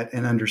get at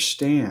and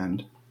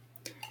understand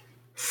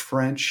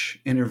French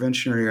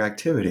interventionary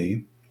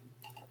activity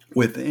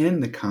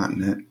within the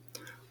continent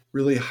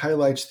really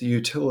highlights the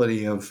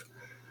utility of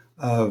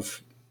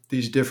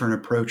these different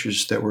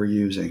approaches that we're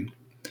using.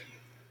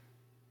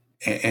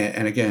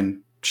 And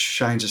again,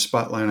 shines a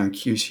spotlight on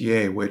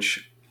QCA,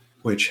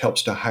 which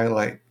helps to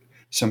highlight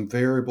some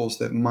variables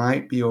that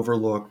might be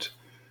overlooked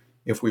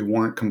if we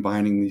weren't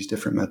combining these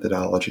different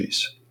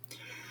methodologies.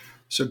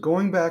 So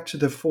going back to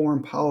the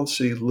foreign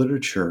policy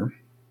literature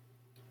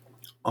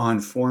on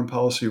foreign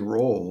policy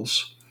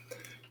roles,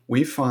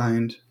 we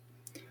find,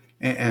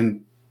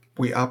 and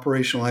we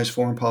operationalize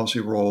foreign policy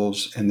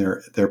roles, and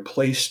they're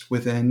placed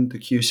within the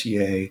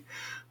QCA,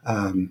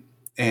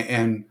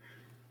 and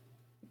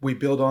we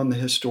build on the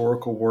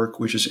historical work,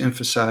 which has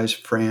emphasized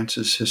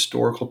France's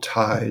historical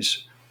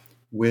ties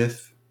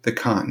with the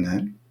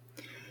continent.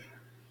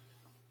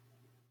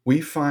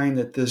 We find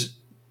that this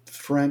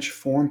French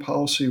foreign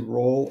policy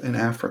role in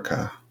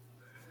Africa,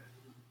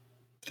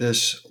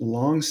 this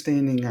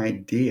long-standing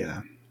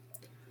idea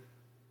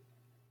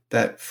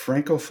that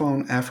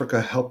Francophone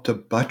Africa helped to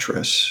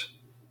buttress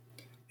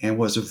and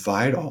was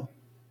vital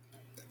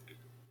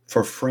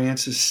for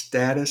France's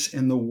status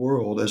in the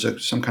world as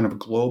some kind of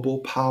global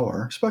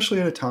power, especially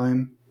at a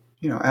time,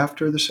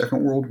 after the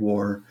Second World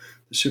War,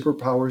 the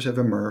superpowers have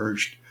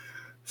emerged.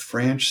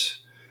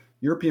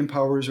 European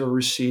powers are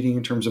receding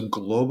in terms of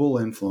global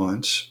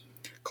influence.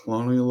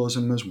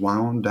 Colonialism is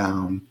wound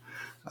down.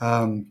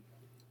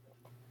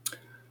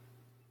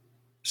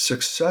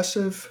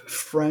 Successive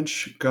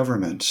French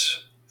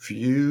governments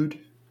viewed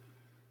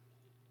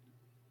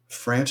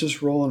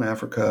France's role in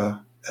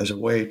Africa as a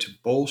way to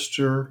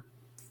bolster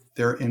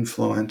their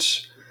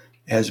influence,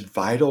 as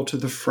vital to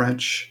the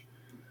French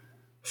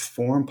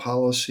foreign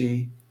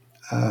policy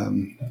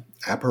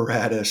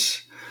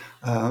apparatus.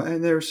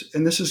 And there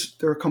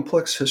are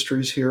complex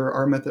histories here.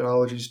 Our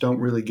methodologies don't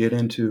really get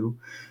into.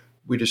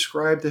 We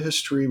describe the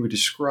history, we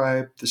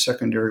describe the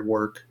secondary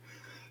work,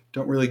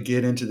 don't really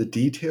get into the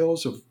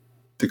details of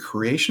the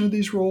creation of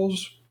these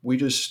roles. We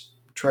just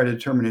try to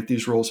determine if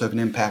these roles have an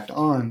impact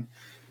on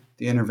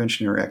the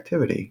interventionary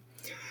activity.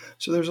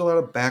 So there's a lot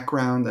of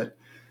background that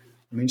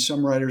I mean,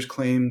 some writers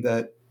claim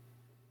that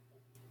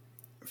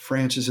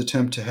France's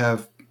attempt to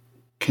have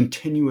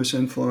continuous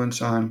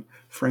influence on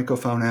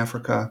Francophone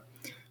Africa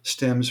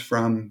stems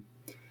from,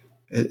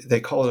 they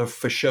call it a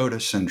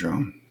Fashoda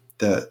syndrome,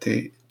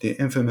 the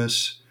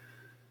infamous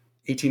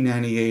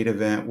 1898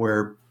 event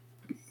where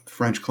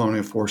French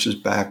colonial forces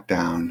backed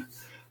down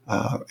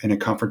in a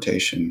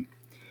confrontation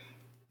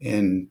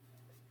in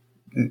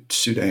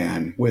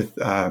Sudan with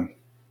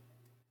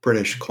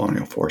British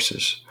colonial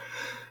forces.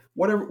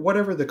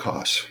 Whatever the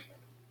cause,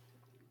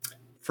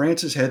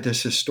 France has had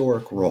this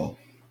historic role,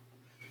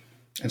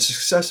 and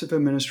successive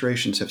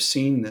administrations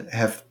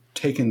have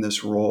taken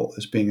this role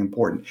as being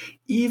important.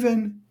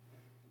 Even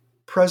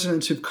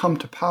presidents who've come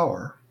to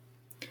power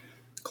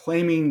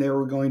claiming they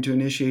were going to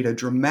initiate a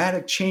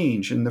dramatic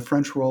change in the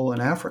French role in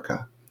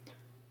Africa,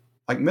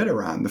 like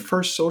Mitterrand, the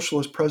first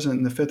socialist president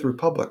in the Fifth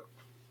Republic,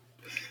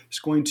 is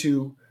going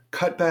to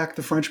cut back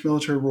the French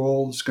military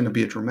role. It's going to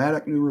be a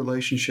dramatic new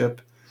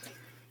relationship.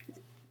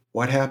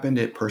 What happened?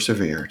 It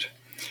persevered.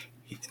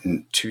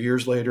 And 2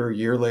 years later, a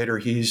year later,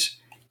 he's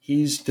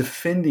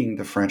defending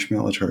the French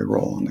military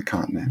role on the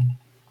continent.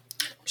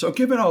 So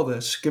given all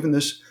this, given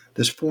this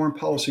foreign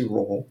policy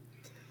role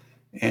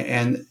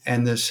and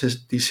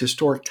these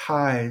historic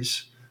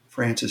ties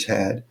France has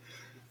had,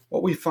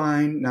 what we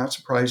find, not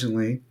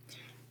surprisingly,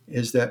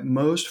 is that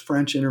most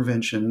French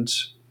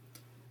interventions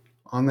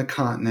on the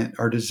continent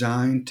are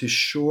designed to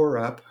shore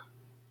up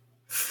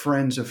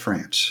friends of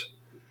France,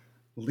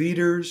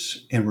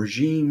 leaders and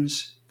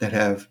regimes that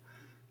have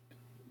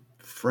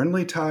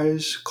friendly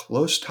ties,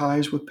 close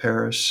ties with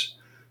Paris,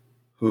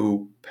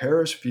 who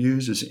Paris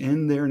views as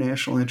in their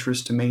national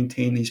interest to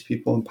maintain these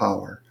people in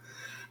power.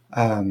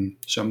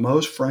 So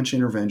most French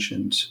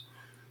interventions,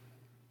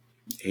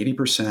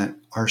 80%,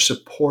 are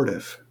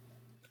supportive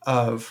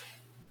of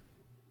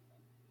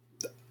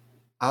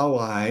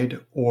allied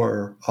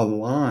or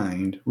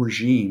aligned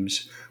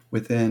regimes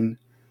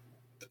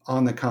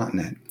on the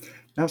continent.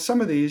 Now, some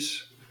of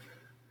these,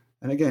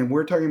 and again,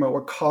 we're talking about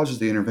what causes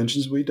the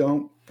interventions. We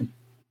don't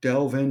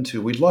delve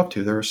into, we'd love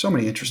to. There are so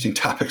many interesting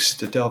topics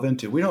to delve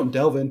into. We don't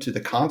delve into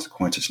the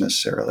consequences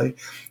necessarily,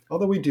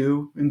 although we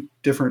do in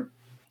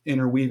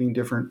interweaving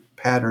different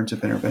patterns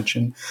of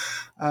intervention.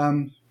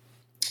 Some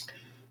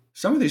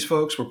of these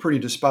folks were pretty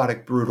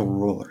despotic, brutal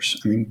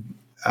rulers. I mean,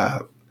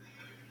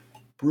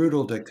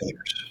 brutal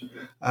dictators.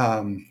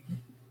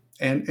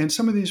 And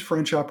some of these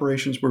French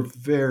operations were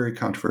very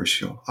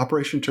controversial.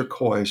 Operation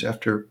Turquoise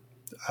after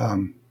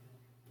the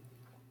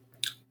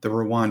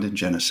Rwandan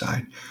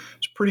genocide.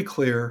 It's pretty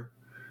clear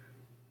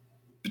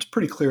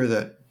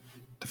that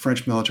the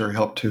French military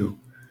helped to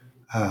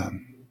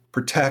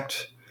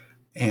protect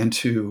and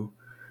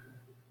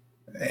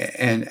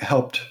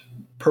helped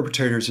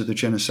perpetrators of the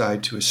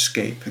genocide to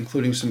escape,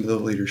 including some of the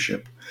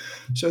leadership.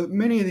 So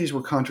many of these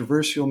were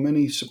controversial.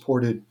 Many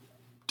supported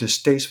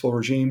distasteful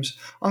regimes.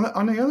 On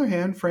the other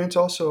hand, France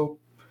also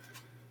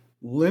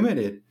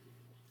limited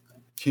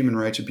human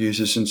rights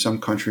abuses in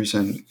some countries,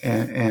 and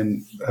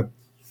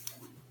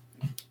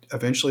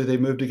eventually they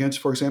moved against,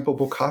 for example,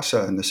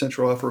 Bokassa in the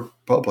Central African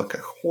Republic, a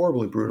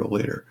horribly brutal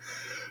leader.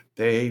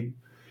 They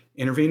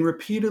intervened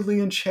repeatedly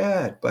in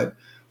Chad, but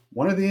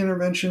one of the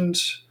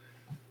interventions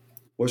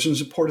was in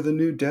support of the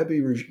new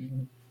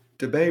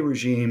Deby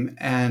regime,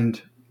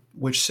 and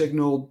which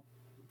signaled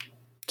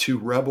to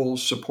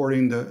rebels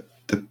supporting the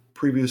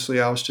previously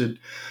ousted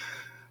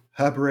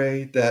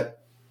Habré,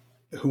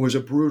 who was a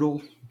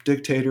brutal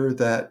dictator,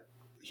 that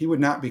he would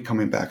not be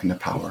coming back into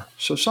power.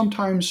 So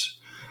sometimes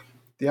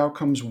the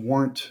outcomes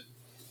weren't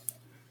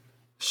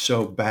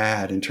so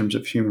bad in terms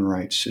of human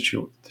rights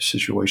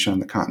situation on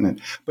the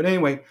continent. But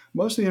anyway,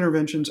 most of the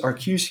interventions, our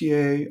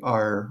QCA,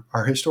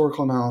 our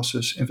historical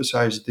analysis,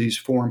 emphasize these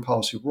foreign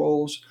policy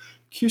roles.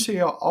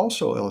 QCA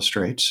also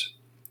illustrates,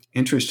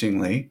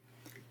 interestingly,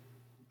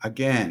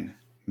 again,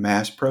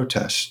 mass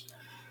protests.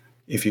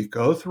 If you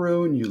go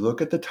through and you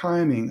look at the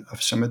timing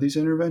of some of these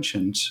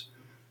interventions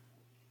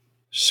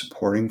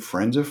supporting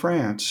Friends of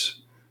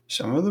France,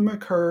 some of them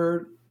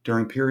occurred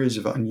during periods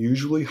of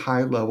unusually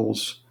high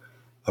levels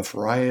of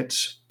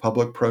riots,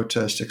 public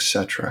protests,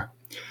 etc.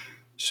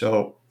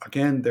 So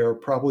again, there are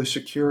probably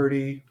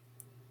security.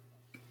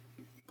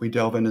 We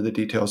delve into the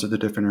details of the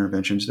different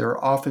interventions. There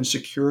are often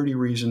security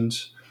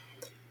reasons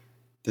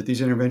that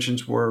these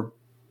interventions were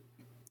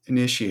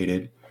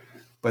initiated,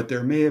 but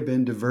there may have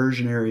been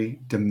diversionary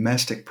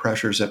domestic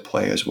pressures at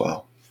play as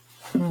well.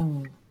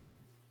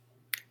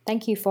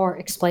 Thank you for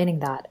explaining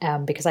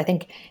that, because I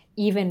think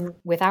even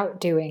without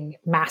doing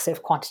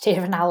massive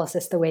quantitative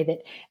analysis the way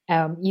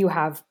that you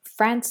have,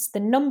 France, the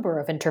number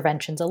of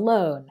interventions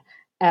alone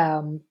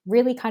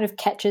really kind of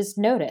catches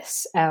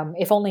notice,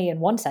 if only in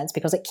one sense,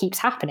 because it keeps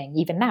happening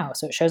even now.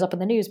 So it shows up in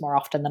the news more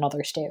often than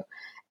others do.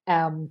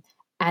 And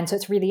so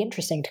it's really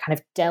interesting to kind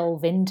of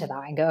delve into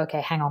that and go,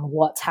 okay, hang on,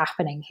 what's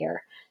happening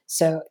here?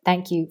 So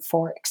thank you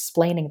for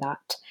explaining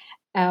that.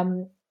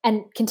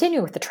 And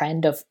continue with the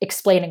trend of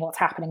explaining what's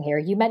happening here.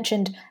 You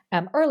mentioned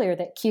earlier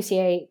that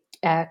QCA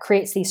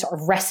creates these sort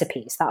of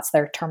recipes. That's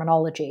their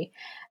terminology.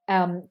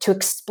 to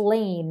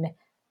explain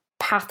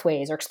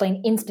pathways or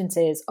explain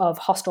instances of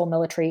hostile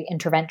military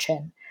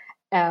intervention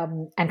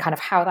and kind of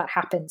how that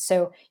happens.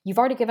 So you've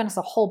already given us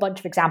a whole bunch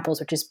of examples,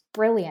 which is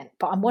brilliant,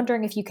 but I'm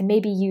wondering if you can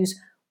maybe use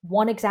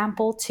one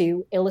example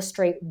to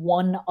illustrate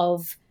one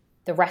of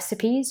the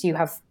recipes. You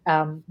have,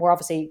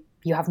 obviously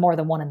you have more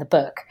than one in the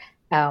book,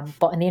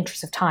 but in the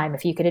interest of time,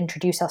 if you could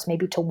introduce us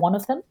maybe to one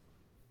of them.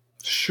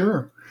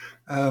 Sure.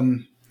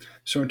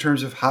 So in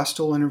terms of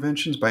hostile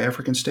interventions by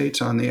African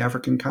states on the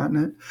African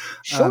continent,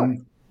 Sure.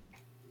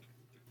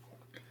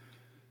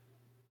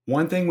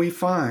 One thing we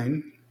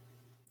find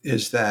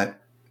is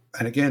that,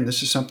 and again,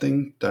 this is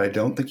something that I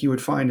don't think you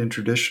would find in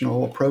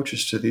traditional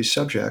approaches to these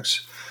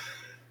subjects,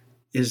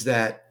 is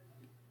that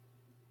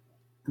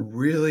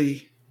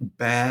really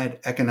bad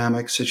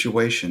economic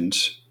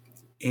situations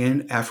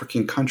in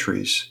African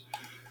countries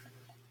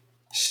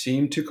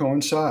seem to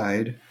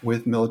coincide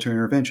with military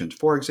interventions.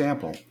 For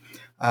example,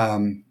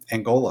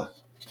 Angola.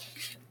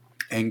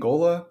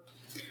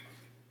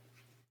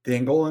 The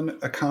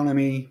Angolan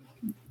economy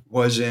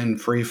was in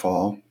free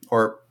fall,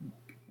 or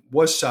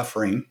was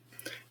suffering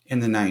in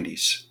the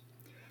 90s.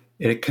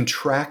 It had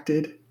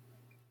contracted,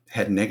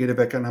 had negative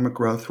economic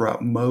growth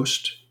throughout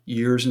most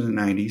years in the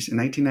 90s. In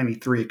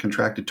 1993, it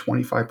contracted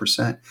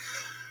 25%.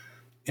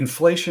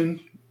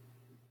 Inflation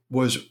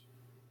was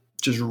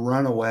just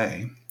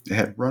runaway. It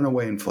had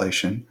runaway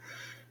inflation.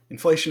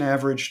 Inflation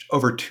averaged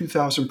over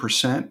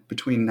 2,000%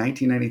 between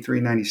 1993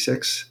 and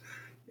 96.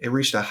 It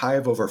reached a high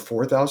of over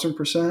 4,000%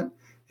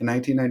 in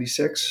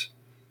 1996.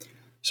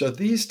 So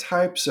these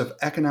types of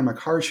economic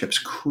hardships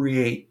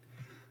create,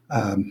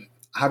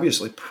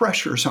 obviously,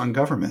 pressures on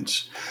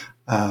governments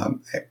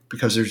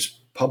because there's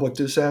public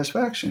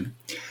dissatisfaction.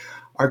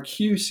 Our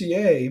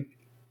QCA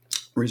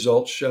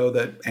results show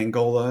that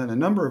Angola and a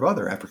number of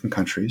other African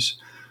countries,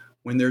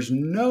 when there's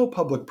no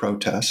public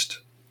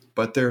protest,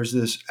 but there's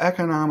this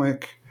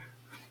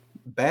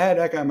bad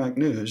economic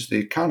news, the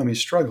economy is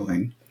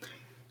struggling,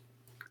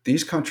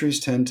 these countries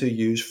tend to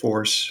use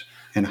force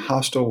in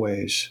hostile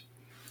ways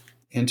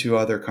into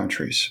other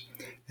countries.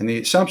 And the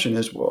assumption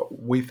is, well,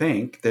 we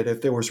think that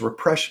if there was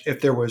repression, if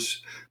there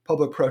was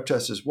public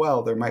protest as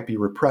well, there might be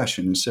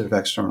repression instead of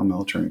external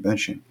military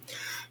intervention.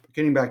 But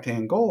getting back to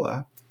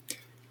Angola,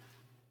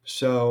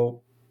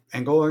 so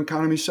Angola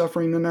economy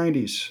suffering in the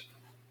 90s,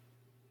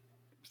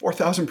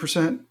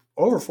 4,000%,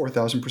 over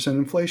 4,000%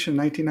 inflation in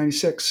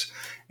 1996.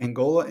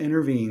 Angola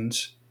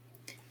intervenes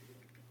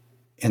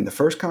in the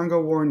first Congo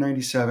War in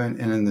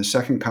 97 and in the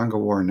second Congo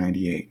War in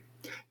 98.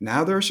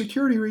 Now there are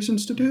security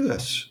reasons to do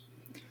this.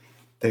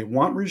 They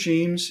want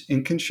regimes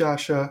in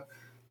Kinshasa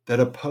that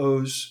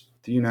oppose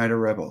the United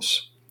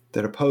Rebels,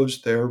 that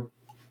oppose their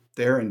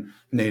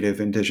native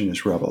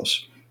indigenous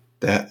rebels,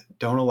 that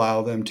don't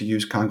allow them to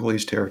use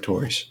Congolese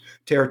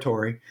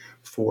territory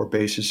for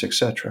bases,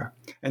 etc.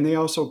 And they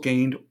also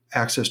gained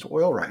access to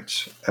oil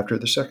rights after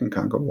the Second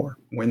Congo War,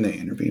 when they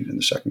intervened in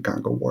the Second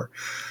Congo War.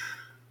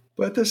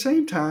 But at the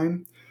same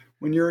time,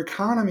 when your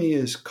economy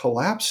is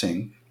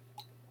collapsing,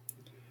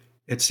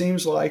 it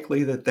seems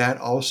likely that that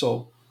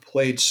also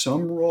played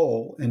some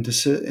role in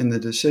the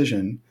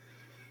decision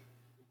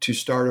to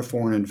start a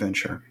foreign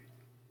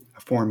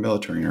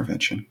military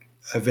intervention,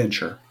 a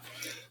venture.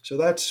 So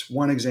that's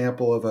one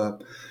example of a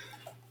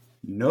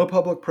no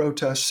public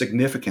protest,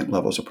 significant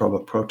levels of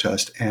public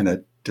protest, and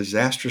a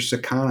disastrous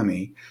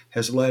economy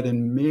has led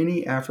in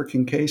many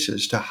African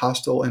cases to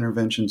hostile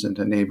interventions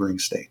into neighboring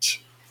states.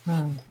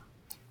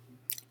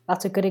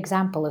 That's a good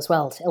example as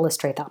well to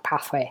illustrate that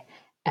pathway,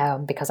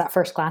 because at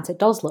first glance it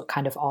does look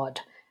kind of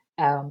odd.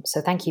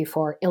 So thank you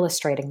for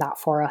illustrating that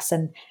for us,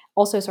 and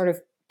also sort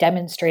of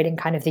demonstrating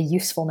kind of the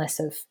usefulness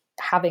of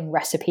having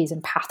recipes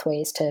and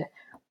pathways to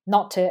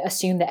not to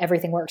assume that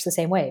everything works the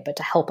same way, but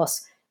to help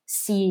us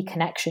see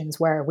connections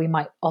where we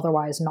might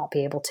otherwise not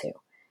be able to.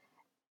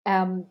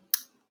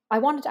 I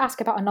wanted to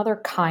ask about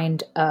another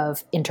kind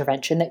of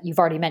intervention that you've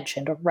already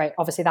mentioned, right?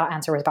 Obviously that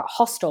answer was about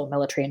hostile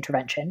military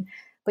intervention,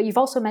 but you've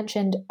also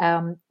mentioned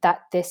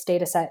that this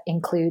data set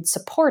includes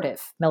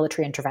supportive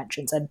military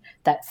interventions and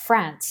that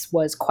France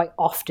was quite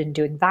often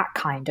doing that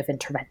kind of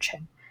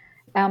intervention.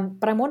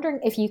 But I'm wondering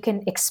if you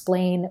can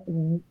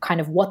explain kind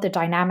of what the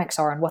dynamics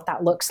are and what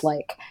that looks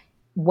like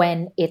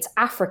when it's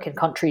African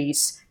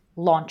countries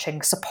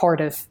launching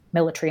supportive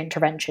military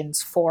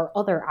interventions for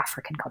other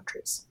African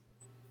countries.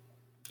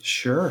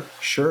 Sure.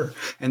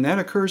 And that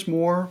occurs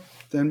more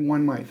than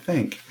one might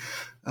think.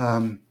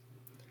 A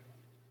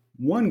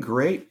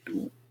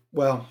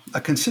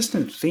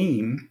consistent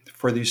theme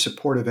for these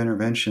supportive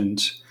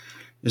interventions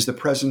is the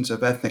presence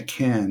of ethnic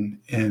kin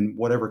in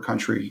whatever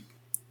country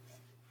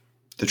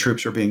the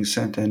troops are being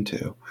sent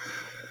into.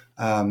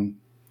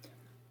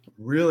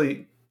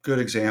 Really good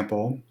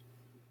example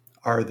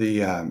are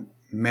the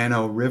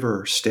Mano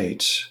River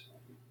states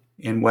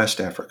in West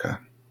Africa.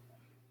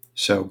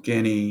 So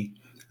Guinea,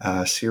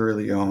 Sierra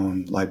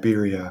Leone,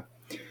 Liberia.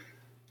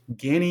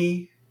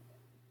 Guinea's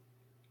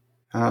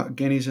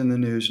in the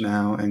news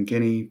now, and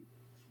Guinea,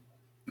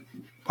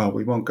 well,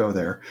 we won't go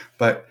there.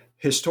 But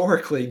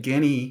historically,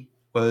 Guinea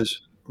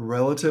was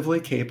relatively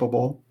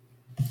capable,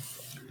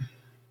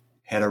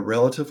 had a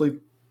relatively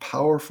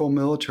powerful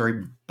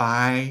military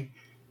by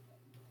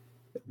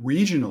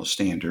regional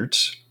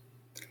standards,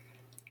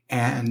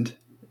 and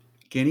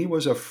Guinea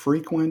was a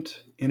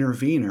frequent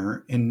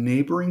intervener in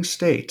neighboring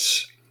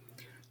states,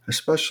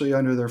 especially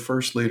under their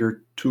first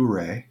leader,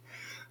 Touré,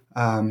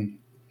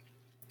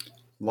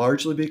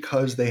 largely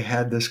because they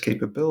had this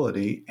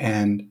capability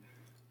and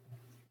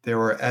there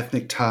were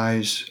ethnic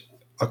ties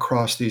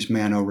across these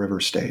Mano River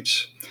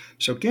states.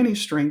 So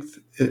Guinea's strength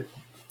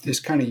is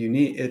kind of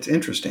unique. It's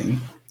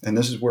interesting, and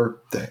this is where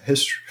the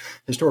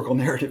historical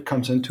narrative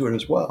comes into it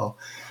as well.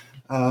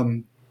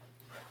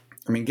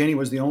 Guinea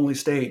was the only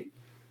state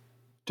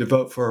to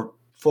vote for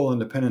full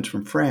independence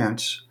from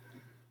France.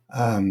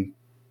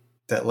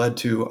 That led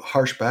to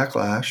harsh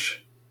backlash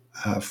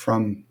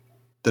from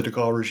the de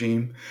Gaulle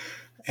regime,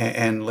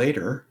 and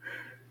later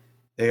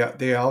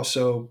they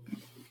also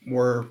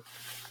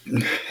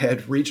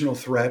had regional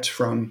threats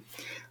from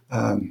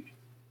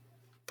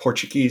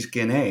Portuguese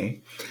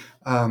Guinea.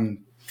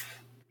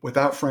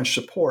 Without French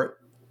support,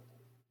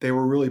 they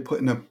were really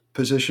put in a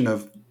position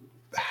of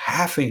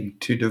having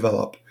to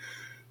develop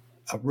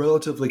a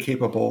relatively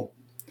capable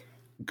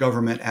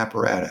government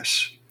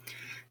apparatus.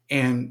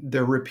 And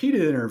their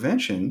repeated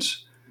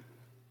interventions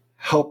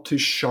helped to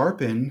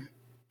sharpen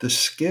the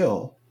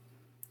skill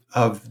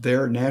of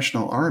their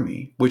national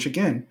army, which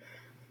again,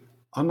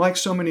 unlike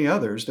so many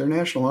others, their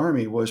national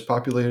army was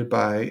populated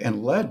by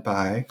and led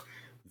by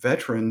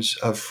veterans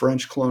of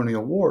French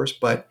colonial wars,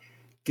 but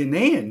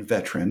Guinean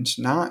veterans,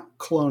 not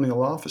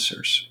colonial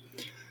officers.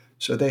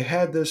 So they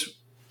had this,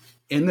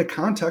 in the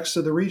context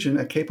of the region,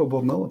 a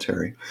capable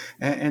military,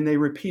 and they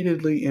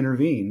repeatedly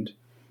intervened.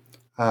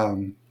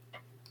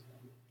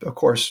 Of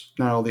course,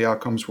 not all the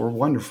outcomes were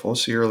wonderful.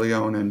 Sierra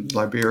Leone and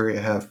Liberia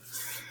have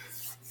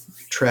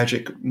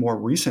tragic, more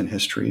recent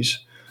histories.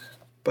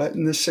 But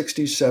in the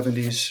 60s,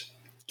 70s,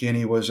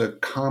 Guinea was a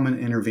common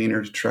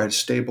intervener to try to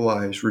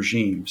stabilize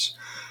regimes.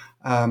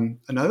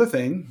 Another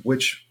thing,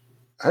 which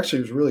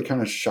actually was really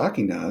kind of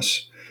shocking to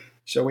us,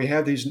 so we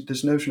have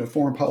this notion of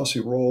foreign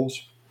policy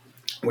roles.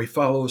 We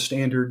follow a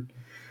standard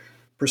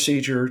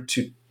procedure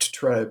to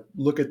try to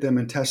look at them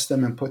and test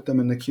them and put them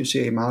in the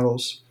QCA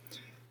models.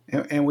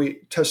 And we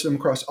test them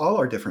across all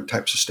our different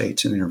types of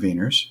states and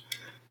interveners.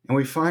 And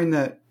we find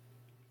that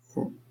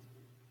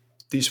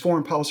these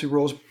foreign policy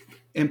roles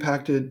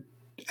impacted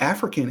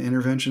African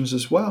interventions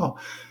as well.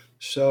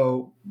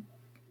 So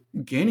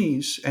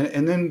Guinea's,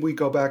 and then we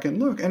go back and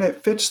look, and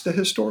it fits the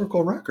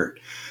historical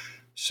record.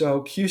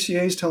 So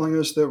QCA is telling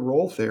us that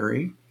role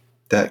theory,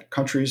 that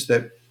countries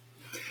that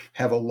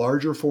have a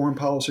larger foreign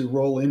policy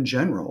role in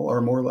general are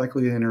more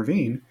likely to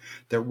intervene,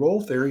 that role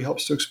theory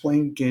helps to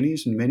explain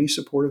Guinea's many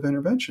supportive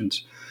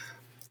interventions.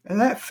 And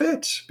that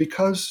fits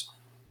because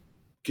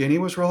Guinea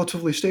was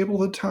relatively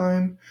stable at the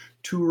time.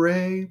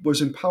 Touré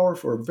was in power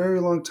for a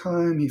very long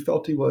time. He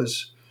felt he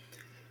was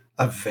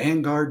a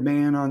vanguard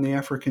man on the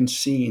African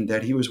scene,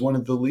 that he was one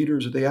of the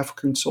leaders of the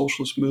African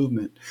socialist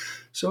movement.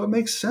 So it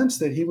makes sense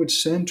that he would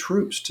send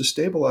troops to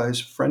stabilize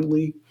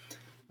friendly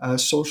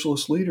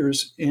socialist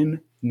leaders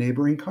in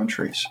neighboring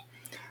countries.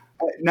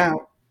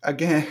 Now,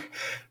 again,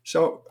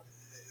 so,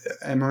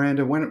 and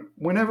Miranda,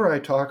 whenever I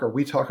talk or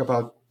we talk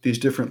about these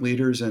different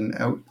leaders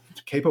and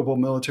capable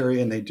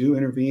military, and they do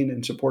intervene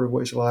in supportive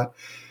ways a lot,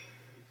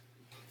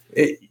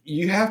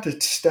 you have to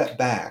step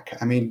back.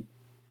 I mean,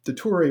 the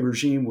Touré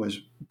regime was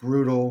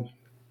brutal.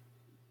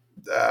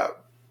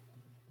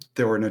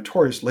 There were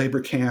notorious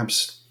labor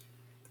camps,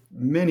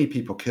 many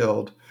people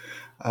killed.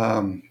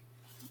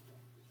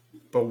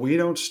 But we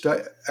don't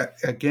study.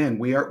 Again,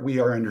 we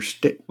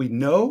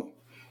know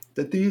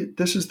that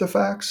this is the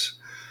facts,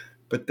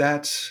 but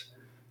that's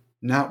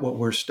not what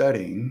we're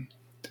studying.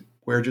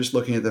 We're just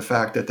looking at the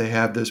fact that they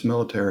have this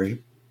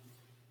military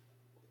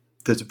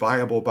that's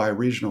viable by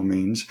regional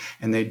means,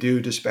 and they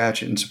do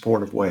dispatch it in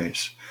supportive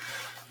ways.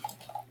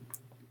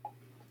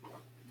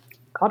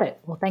 Got it.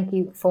 Well, thank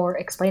you for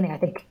explaining. I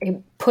think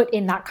put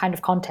in that kind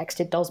of context,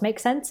 it does make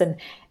sense.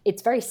 And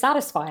it's very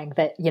satisfying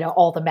that,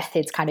 all the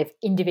methods kind of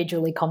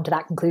individually come to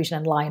that conclusion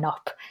and line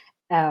up.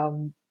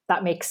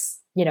 That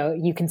makes,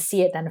 you can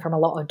see it then from a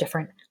lot of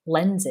different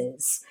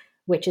lenses,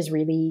 which is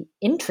really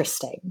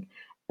interesting.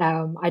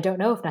 I don't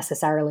know if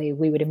necessarily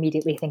we would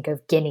immediately think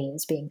of Guinea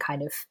as being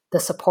kind of the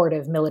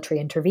supportive military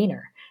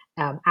intervener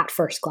at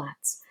first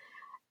glance.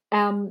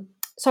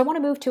 So I want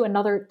to move to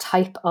another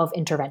type of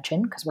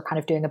intervention, because we're kind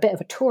of doing a bit of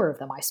a tour of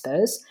them, I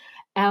suppose.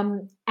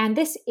 And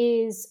this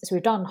is, so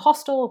we've done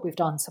hostile, we've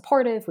done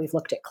supportive, we've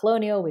looked at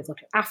colonial, we've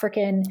looked at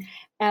African,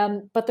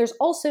 but there's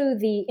also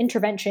the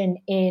intervention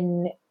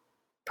in,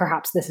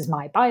 perhaps this is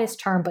my biased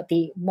term, but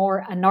the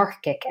more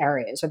anarchic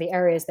areas, or the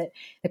areas that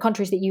the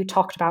countries that you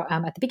talked about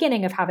at the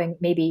beginning of having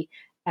maybe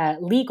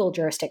legal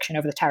jurisdiction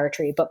over the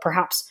territory, but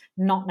perhaps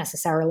not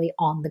necessarily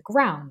on the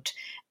ground.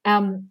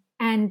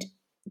 And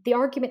the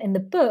argument in the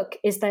book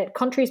is that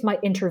countries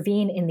might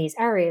intervene in these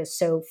areas.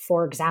 So,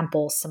 for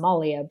example,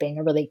 Somalia being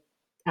a really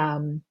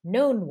known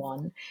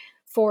one,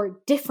 for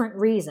different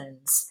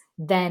reasons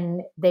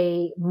then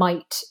they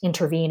might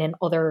intervene in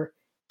other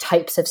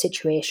types of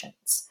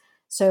situations.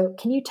 So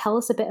can you tell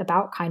us a bit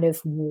about kind of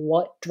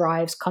what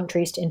drives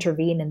countries to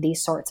intervene in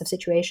these sorts of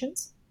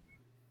situations?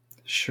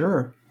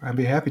 Sure, I'd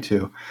be happy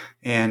to.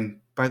 And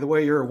by the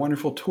way, you're a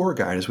wonderful tour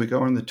guide as we go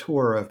on the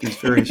tour of these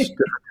various different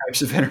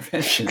types of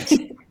interventions.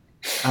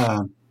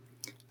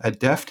 A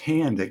deft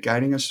hand at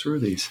guiding us through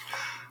these.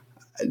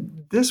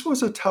 This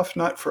was a tough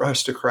nut for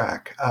us to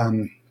crack.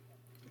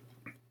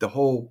 The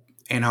whole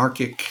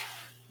anarchic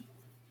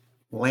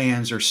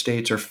lands or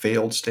states or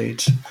failed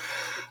states.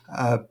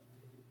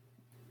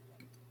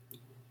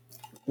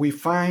 We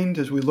find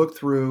as we look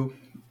through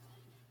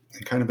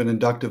in kind of an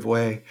inductive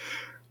way,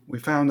 we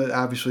found that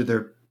obviously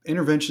their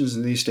interventions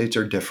in these states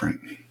are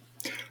different.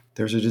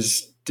 There's a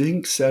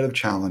distinct set of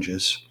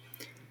challenges.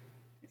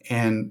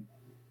 And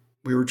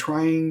we were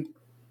trying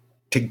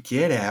to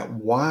get at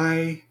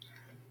why.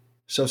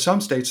 So some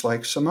states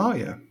like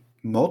Somalia,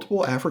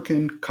 multiple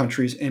African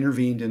countries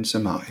intervened in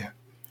Somalia.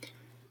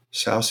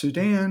 South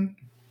Sudan,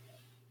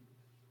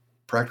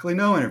 practically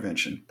no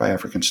intervention by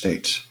African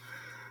states.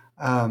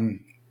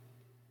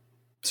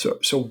 So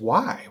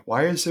why?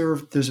 Why is there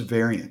this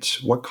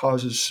variance? What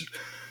causes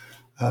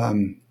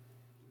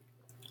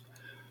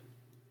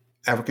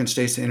African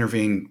states to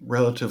intervene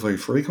relatively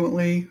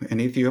frequently? In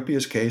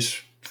Ethiopia's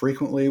case,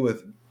 frequently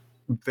with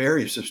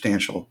very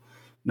substantial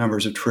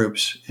numbers of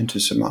troops into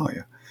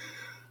Somalia,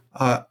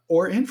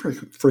 or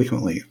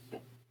infrequently,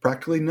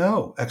 practically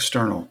no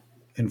external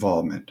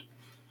involvement.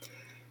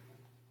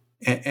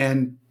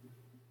 And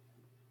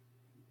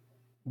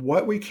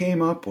what we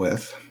came up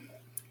with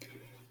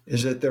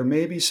is that there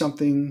may be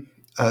something,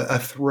 a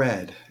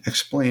thread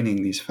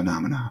explaining these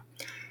phenomena.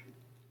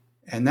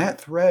 And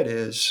that thread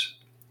is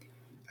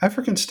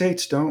African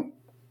states don't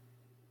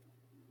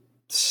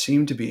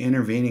seem to be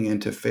intervening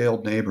into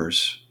failed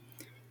neighbors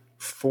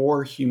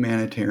for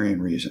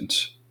humanitarian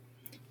reasons.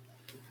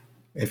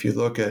 If you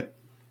look at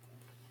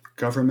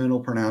governmental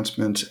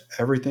pronouncements,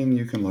 everything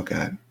you can look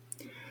at,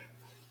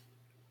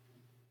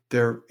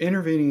 they're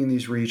intervening in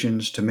these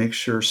regions to make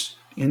sure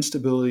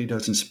instability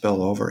doesn't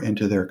spill over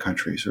into their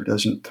countries or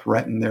doesn't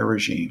threaten their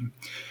regime,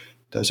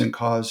 doesn't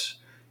cause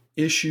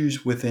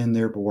issues within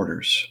their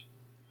borders.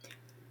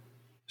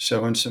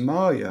 So in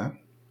Somalia,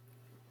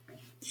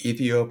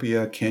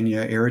 Ethiopia,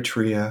 Kenya,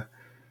 Eritrea,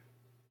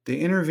 they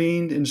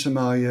intervened in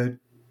Somalia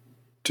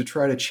to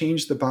try to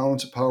change the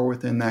balance of power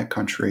within that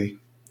country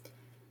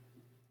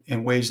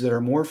in ways that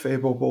are more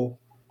favorable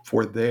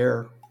for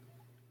their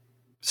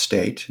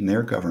state and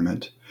their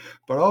government,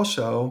 but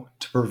also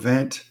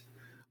to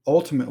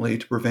ultimately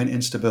prevent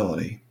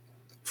instability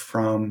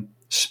from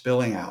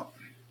spilling out.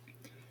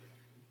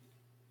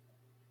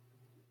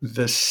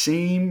 The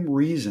same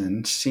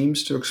reason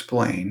seems to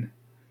explain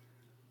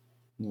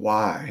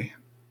why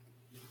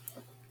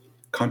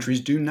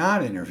countries do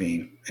not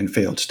intervene in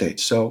failed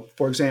states. So,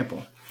 for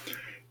example,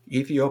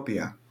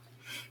 Ethiopia,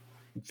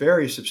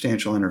 very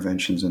substantial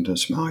interventions into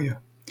Somalia.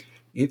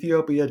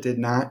 Ethiopia did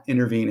not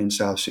intervene in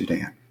South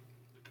Sudan.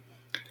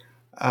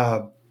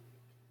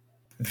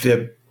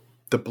 The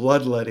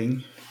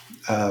bloodletting,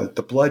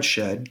 the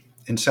bloodshed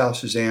in South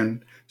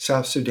Sudan,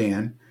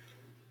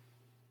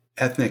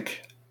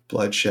 ethnic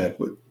bloodshed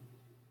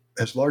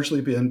has largely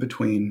been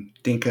between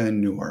Dinka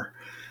and Nuer.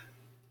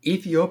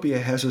 Ethiopia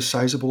has a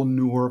sizable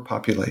Nuer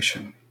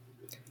population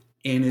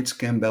in its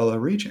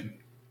Gambela region.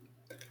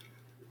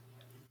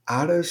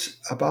 Addis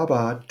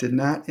Ababa did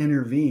not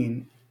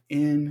intervene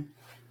in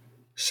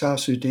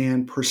South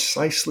Sudan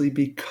precisely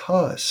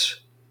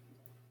because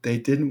they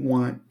didn't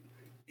want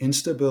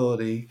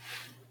instability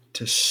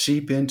to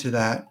seep into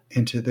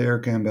their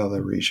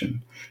Gambela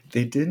region.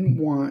 They didn't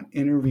want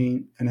intervention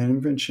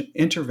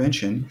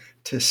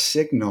to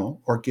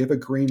signal or give a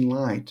green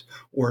light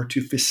or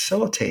to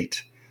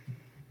facilitate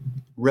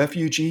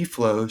refugee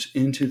flows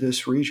into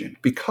this region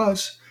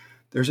because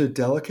there's a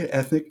delicate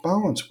ethnic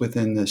balance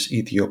within this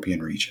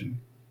Ethiopian region.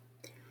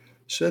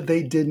 So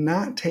they did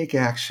not take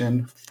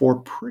action for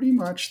pretty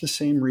much the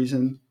same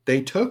reason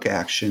they took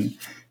action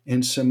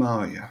in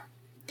Somalia.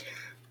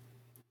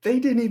 They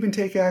didn't even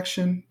take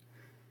action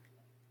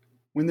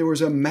when there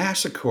was a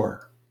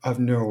massacre of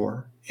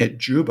Nuer at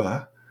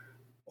Juba,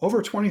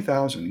 over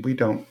 20,000. We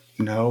don't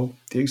know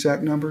the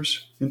exact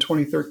numbers in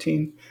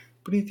 2013,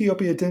 but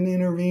Ethiopia didn't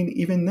intervene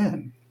even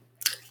then.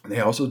 They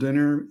also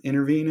didn't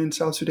intervene in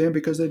South Sudan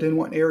because they didn't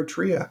want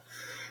Eritrea,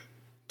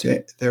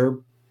 their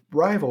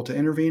rival, to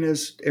intervene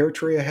as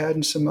Eritrea had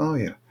in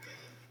Somalia.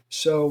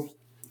 So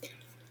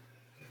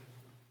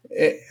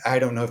I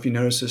don't know if you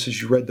noticed this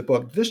as you read the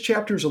book. This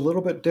chapter is a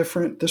little bit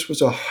different. This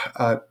was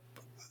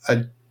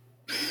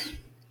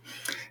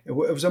it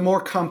was a more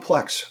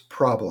complex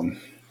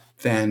problem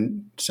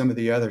than some of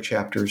the other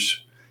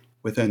chapters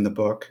within the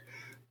book.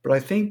 But I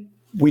think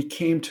we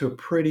came to a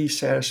pretty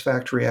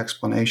satisfactory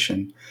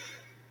explanation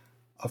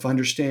of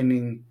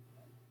understanding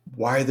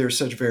why there's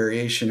such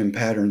variation in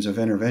patterns of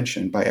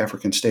intervention by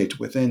African states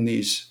within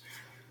these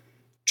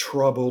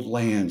troubled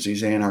lands,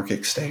 these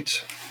anarchic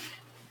states.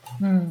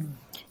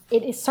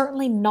 It is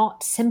certainly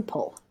not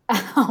simple.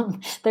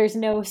 There's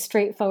no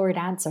straightforward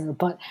answer,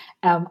 but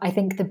I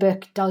think the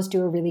book does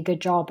do a really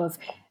good job of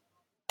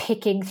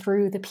picking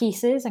through the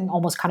pieces and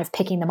almost kind of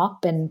picking them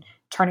up and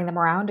turning them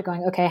around and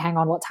going, okay, hang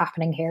on, what's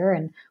happening here?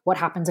 And what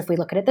happens if we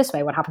look at it this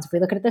way? What happens if we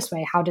look at it this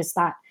way? How does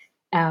that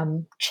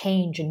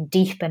change and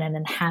deepen and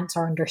enhance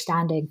our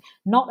understanding?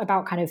 Not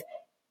about kind of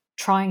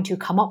trying to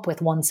come up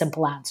with one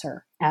simple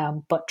answer,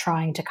 but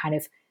trying to kind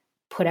of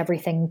put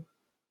everything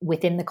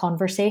within the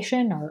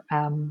conversation, or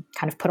kind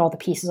of put all the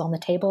pieces on the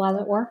table,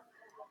 as it were.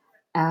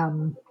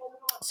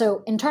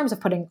 So in terms of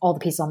putting all the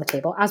pieces on the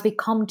table, as we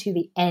come to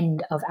the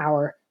end of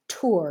our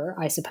tour,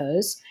 I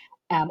suppose,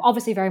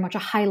 obviously very much a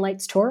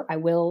highlights tour. I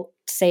will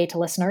say to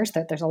listeners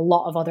that there's a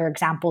lot of other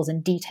examples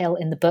and detail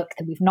in the book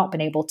that we've not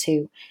been able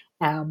to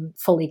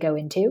fully go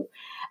into.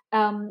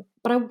 But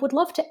I would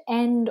love to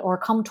end, or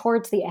come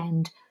towards the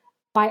end,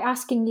 by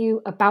asking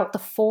you about the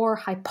 4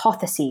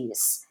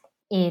 hypotheses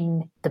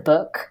in the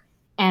book,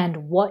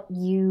 and what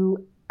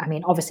you, I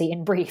mean, obviously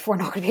in brief, we're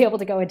not going to be able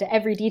to go into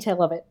every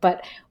detail of it,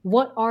 but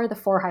what are the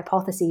 4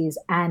 hypotheses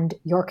and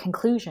your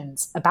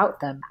conclusions about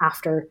them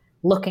after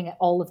looking at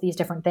all of these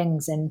different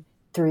things and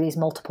through these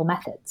multiple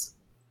methods?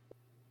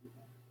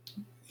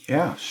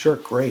 Yeah, sure.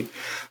 Great.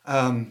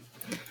 So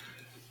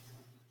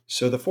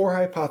the 4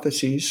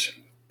 hypotheses,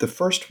 the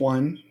first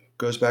one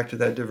goes back to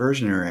that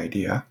diversionary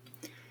idea,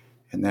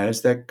 and that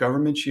is that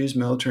governments use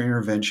military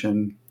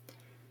intervention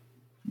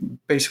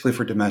basically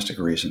for domestic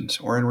reasons,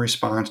 or in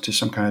response to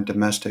some kind of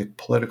domestic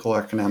political,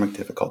 economic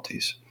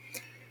difficulties.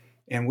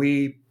 And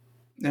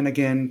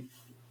again,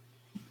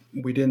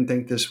 we didn't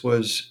think this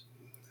was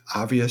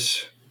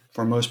obvious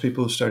for most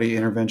people who study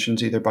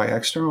interventions either by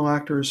external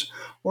actors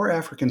or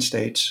African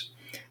states,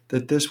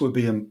 that this would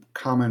be a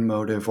common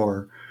motive,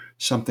 or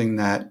something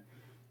that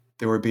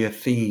there would be a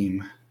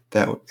theme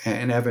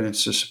and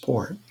evidence to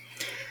support.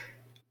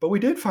 But we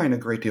did find a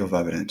great deal of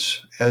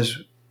evidence, as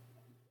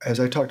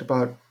I talked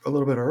about a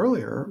little bit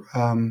earlier.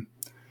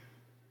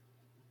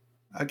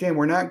 Again,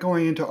 we're not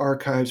going into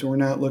archives. We're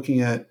not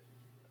looking at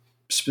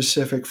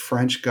specific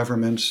French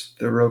governments,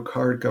 the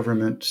Rocard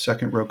government,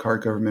 second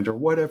Rocard government, or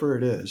whatever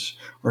it is,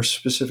 or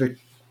specific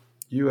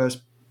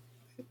U.S.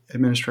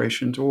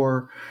 administrations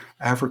or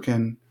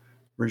African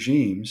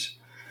regimes.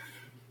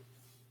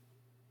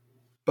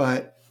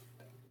 But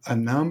a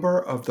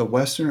number of the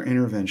Western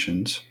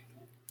interventions,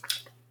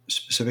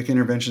 specific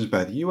interventions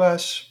by the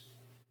U.S.,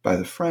 by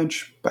the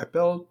French, by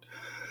the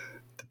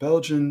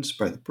Belgians,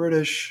 by the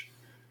British,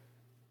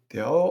 they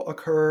all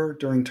occur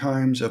during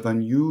times of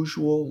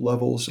unusual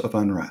levels of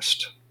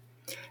unrest.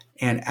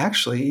 And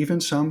actually,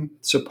 even some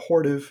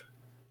supportive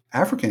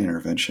African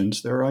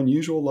interventions, there are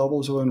unusual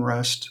levels of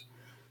unrest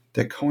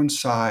that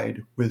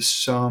coincide with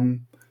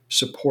some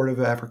supportive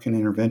African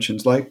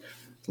interventions, like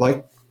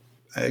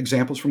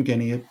examples from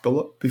Guinea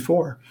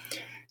before.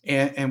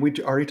 And we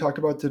already talked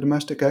about the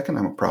domestic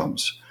economic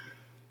problems.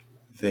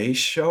 They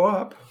show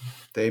up,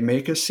 they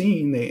make a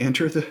scene,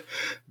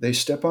 they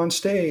step on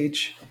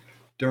stage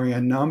during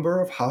a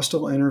number of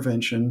hostile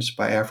interventions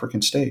by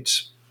African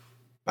states,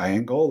 by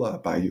Angola,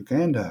 by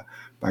Uganda,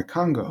 by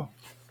Congo.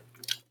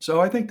 So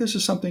I think this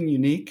is something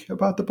unique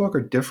about the book, or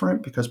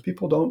different, because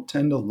people don't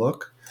tend to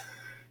look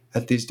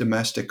at these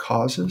domestic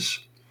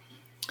causes.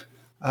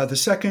 The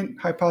second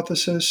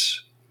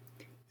hypothesis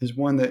is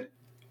one that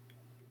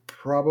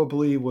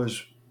probably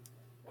was,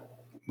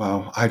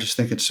 well, I just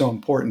think it's so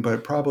important, but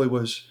it probably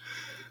was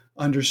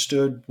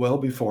understood well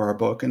before our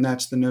book, and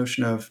that's the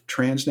notion of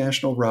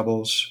transnational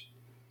rebels.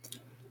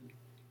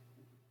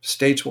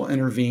 States will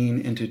intervene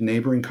into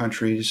neighboring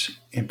countries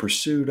in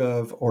pursuit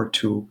of, or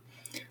to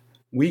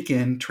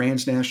weaken,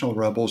 transnational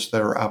rebels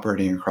that are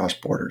operating across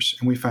borders.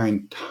 And we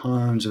find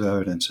tons of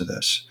evidence of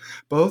this,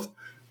 both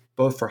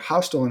for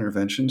hostile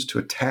interventions to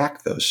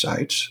attack those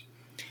sites,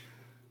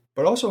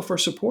 but also for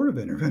supportive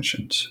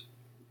interventions.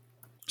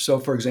 So,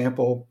 for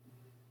example,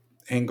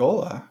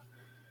 Angola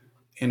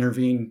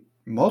intervened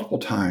multiple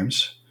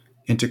times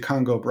into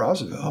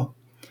Congo-Brazzaville.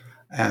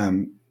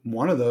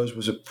 One of those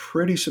was a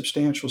pretty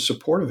substantial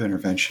supportive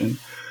intervention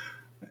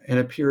in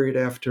a period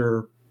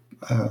after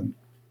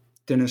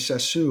Denis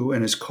Sassou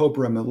and his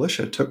Cobra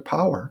militia took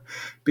power,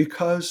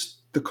 because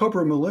the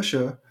Cobra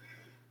militia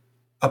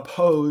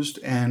opposed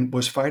and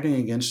was fighting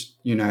against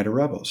United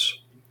rebels.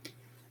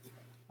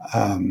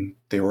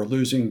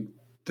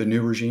 The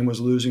new regime was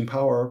losing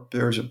power.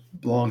 There's a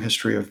long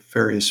history of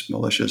various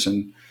militias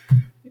and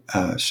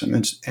some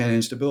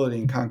instability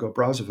in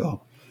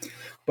Congo-Brazzaville.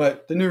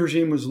 But the new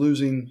regime was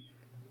losing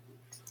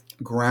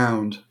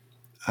ground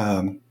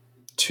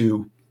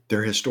to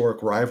their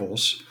historic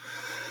rivals.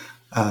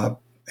 And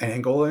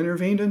Angola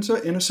intervened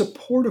in a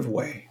supportive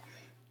way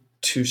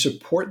to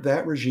support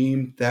that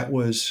regime that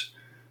was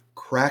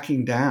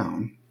cracking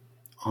down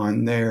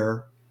on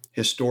their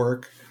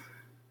historic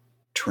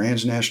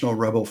transnational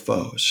rebel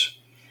foes.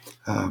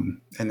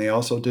 And they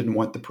also didn't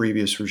want the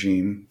previous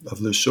regime of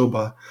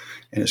Lussoba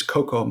and his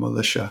Coco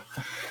militia,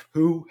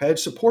 who had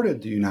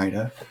supported the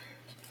UNITA,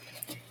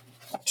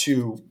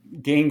 to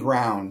gain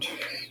ground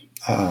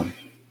and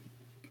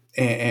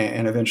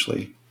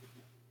eventually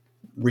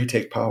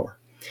retake power.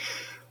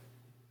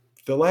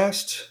 The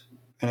last,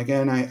 and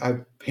again,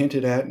 I've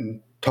hinted at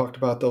and talked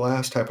about the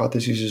last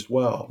hypothesis as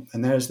well,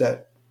 and that is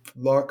that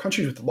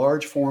countries with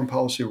large foreign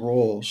policy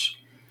roles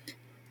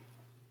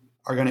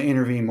are going to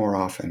intervene more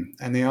often,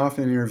 and they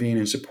often intervene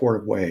in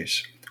supportive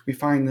ways. We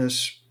find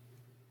this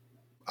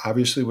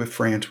obviously with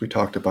France, we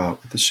talked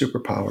about, with the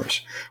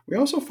superpowers. We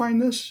also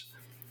find this,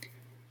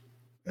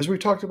 as we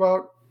talked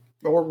about,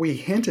 or we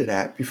hinted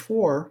at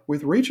before,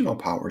 with regional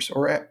powers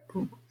or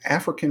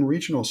African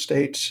regional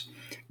states.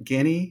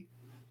 Guinea,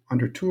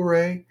 under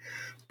Touré,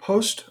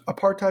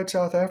 post-apartheid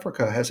South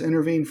Africa has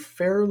intervened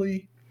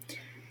fairly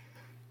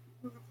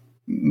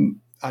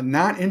a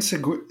not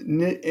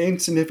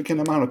insignificant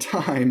amount of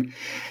time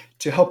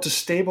to help to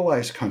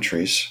stabilize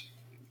countries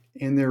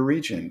in their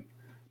region.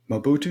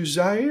 Mobutu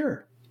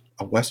Zaire,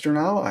 a Western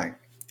ally,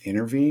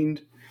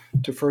 intervened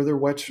to further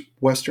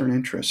Western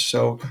interests.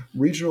 So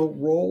regional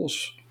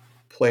roles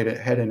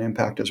had an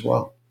impact as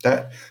well.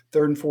 That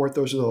third and fourth,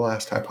 those are the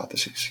last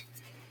hypotheses.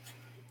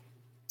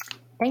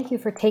 Thank you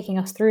for taking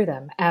us through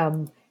them.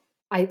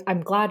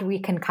 I'm glad we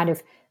can kind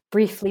of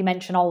briefly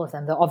mention all of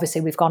them, though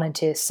obviously we've gone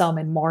into some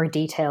in more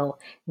detail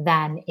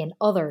than in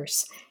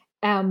others.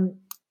 And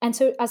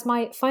so as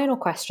my final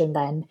question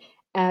then,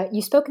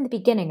 you spoke in the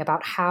beginning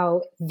about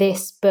how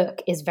this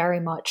book is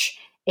very much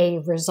a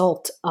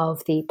result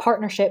of the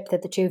partnership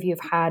that the two of you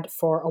have had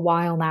for a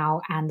while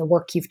now, and the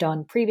work you've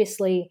done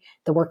previously,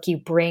 the work you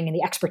bring and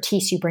the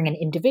expertise you bring in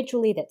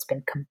individually that's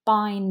been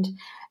combined,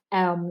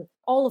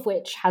 all of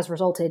which has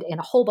resulted in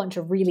a whole bunch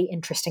of really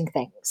interesting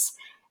things.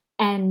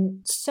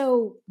 And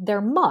so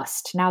there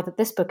must, now that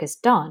this book is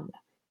done,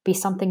 be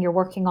something you're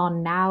working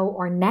on now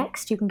or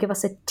next you can give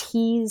us a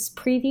tease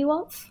preview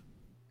of?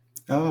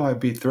 Oh, I'd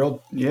be thrilled.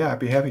 Yeah, I'd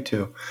be happy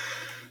to.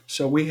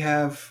 So we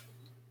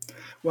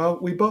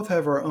both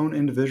have our own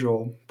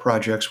individual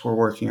projects we're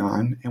working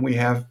on, and we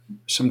have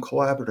some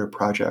collaborative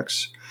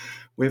projects.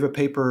 We have a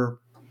paper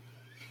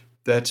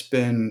that's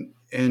been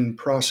in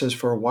process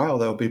for a while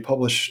that will be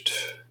published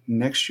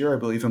next year, I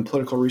believe, in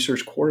Political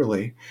Research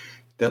Quarterly,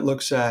 that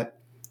looks at,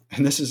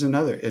 and this is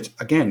another, it's,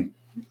 again,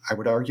 I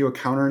would argue a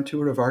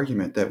counterintuitive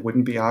argument that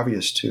wouldn't be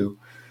obvious to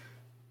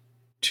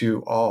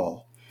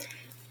all,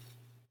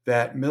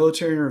 that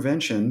military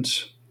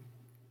interventions,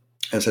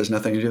 this has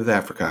nothing to do with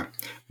Africa,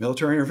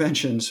 military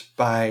interventions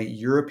by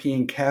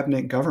European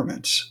cabinet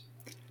governments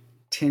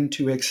tend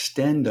to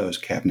extend those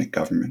cabinet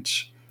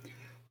governments.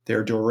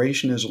 Their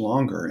duration is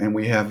longer, and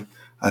we have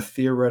a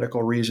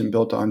theoretical reason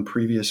built on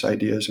previous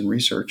ideas and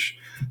research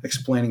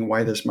explaining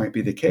why this might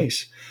be the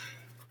case.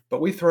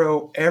 But we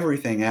throw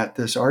everything at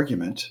this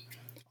argument,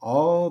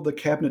 all the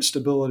cabinet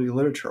stability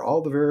literature,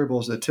 all the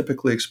variables that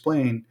typically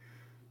explain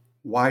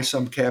why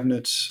some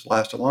cabinets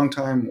last a long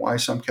time, why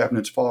some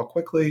cabinets fall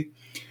quickly.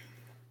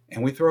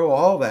 And we throw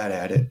all that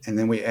at it, and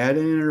then we add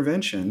in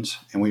interventions,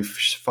 and we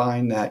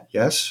find that,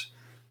 yes,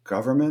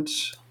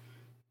 governments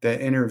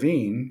that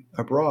intervene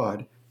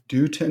abroad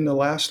do tend to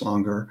last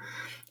longer.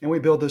 And we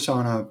build this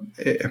on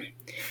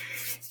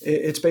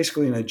it's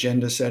basically an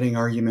agenda-setting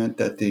argument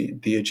that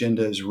the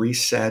agenda is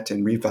reset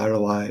and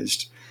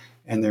revitalized,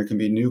 and there can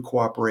be new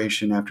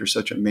cooperation after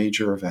such a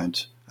major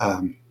event.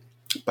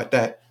 But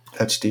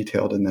that's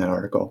detailed in that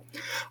article.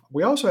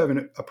 We also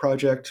have a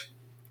project,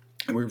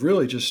 and we've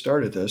really just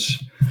started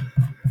this,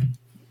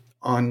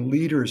 on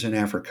leaders in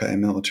Africa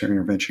and military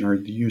intervention, or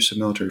the use of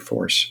military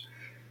force.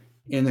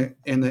 In the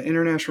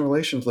international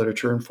relations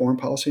literature and foreign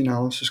policy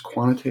analysis,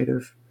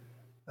 quantitative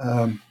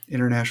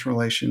international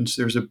relations,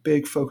 there's a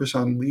big focus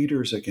on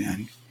leaders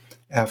again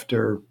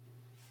after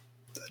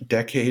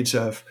decades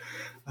of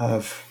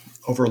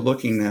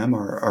overlooking them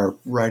or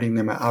writing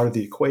them out of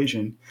the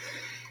equation.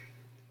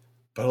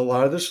 But a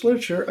lot of this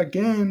literature,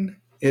 again,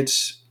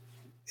 it's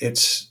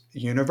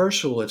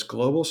universal, it's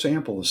global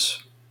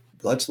samples.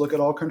 Let's look at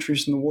all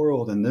countries in the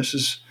world, and this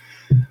is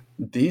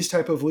these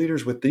type of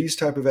leaders with these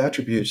type of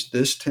attributes.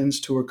 This tends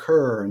to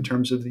occur in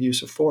terms of the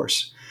use of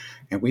force.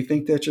 And we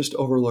think that just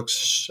overlooks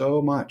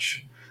so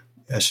much,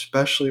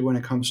 especially when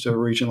it comes to a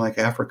region like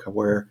Africa,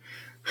 where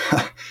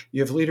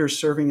you have leaders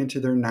serving into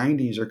their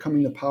 90s or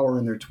coming to power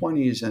in their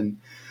 20s, and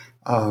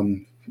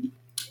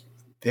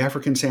the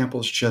African sample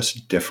is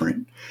just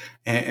different.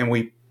 And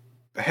we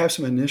have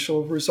some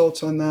initial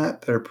results on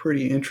that are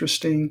pretty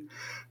interesting.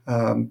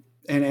 And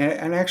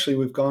actually,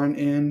 we've gone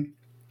in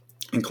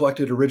and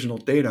collected original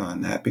data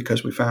on that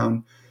because we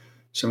found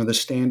some of the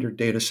standard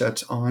data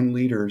sets on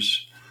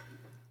leaders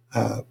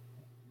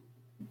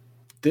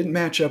didn't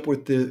match up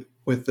with the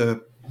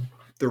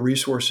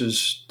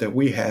resources that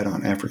we had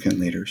on African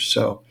leaders.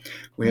 So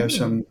we have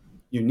some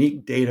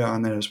unique data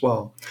on that as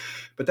well.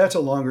 But that's a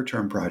longer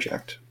term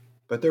project.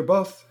 But they're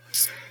both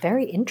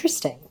very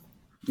interesting.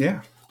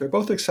 Yeah, they're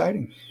both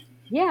exciting.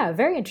 Yeah,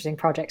 very interesting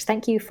projects.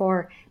 Thank you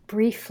for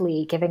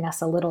briefly giving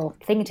us a little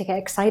thing to get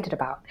excited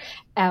about.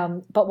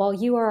 But while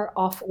you are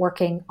off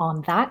working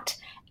on that,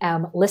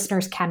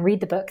 listeners can read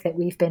the book that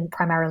we've been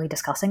primarily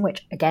discussing,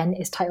 which again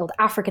is titled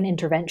African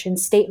Intervention,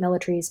 State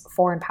Militaries,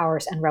 Foreign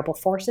Powers and Rebel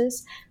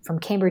Forces, from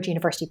Cambridge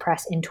University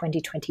Press in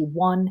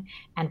 2021.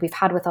 And we've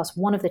had with us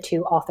one of the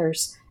two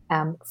authors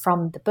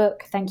from the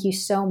book. Thank you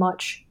so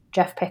much,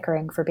 Jeff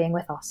Pickering, for being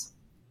with us.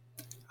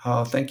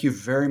 Thank you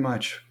very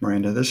much,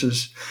 Miranda. This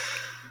is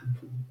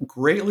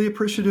greatly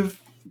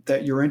appreciative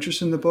that you're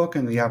interested in the book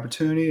and the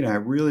opportunity, and I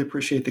really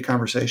appreciate the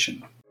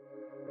conversation.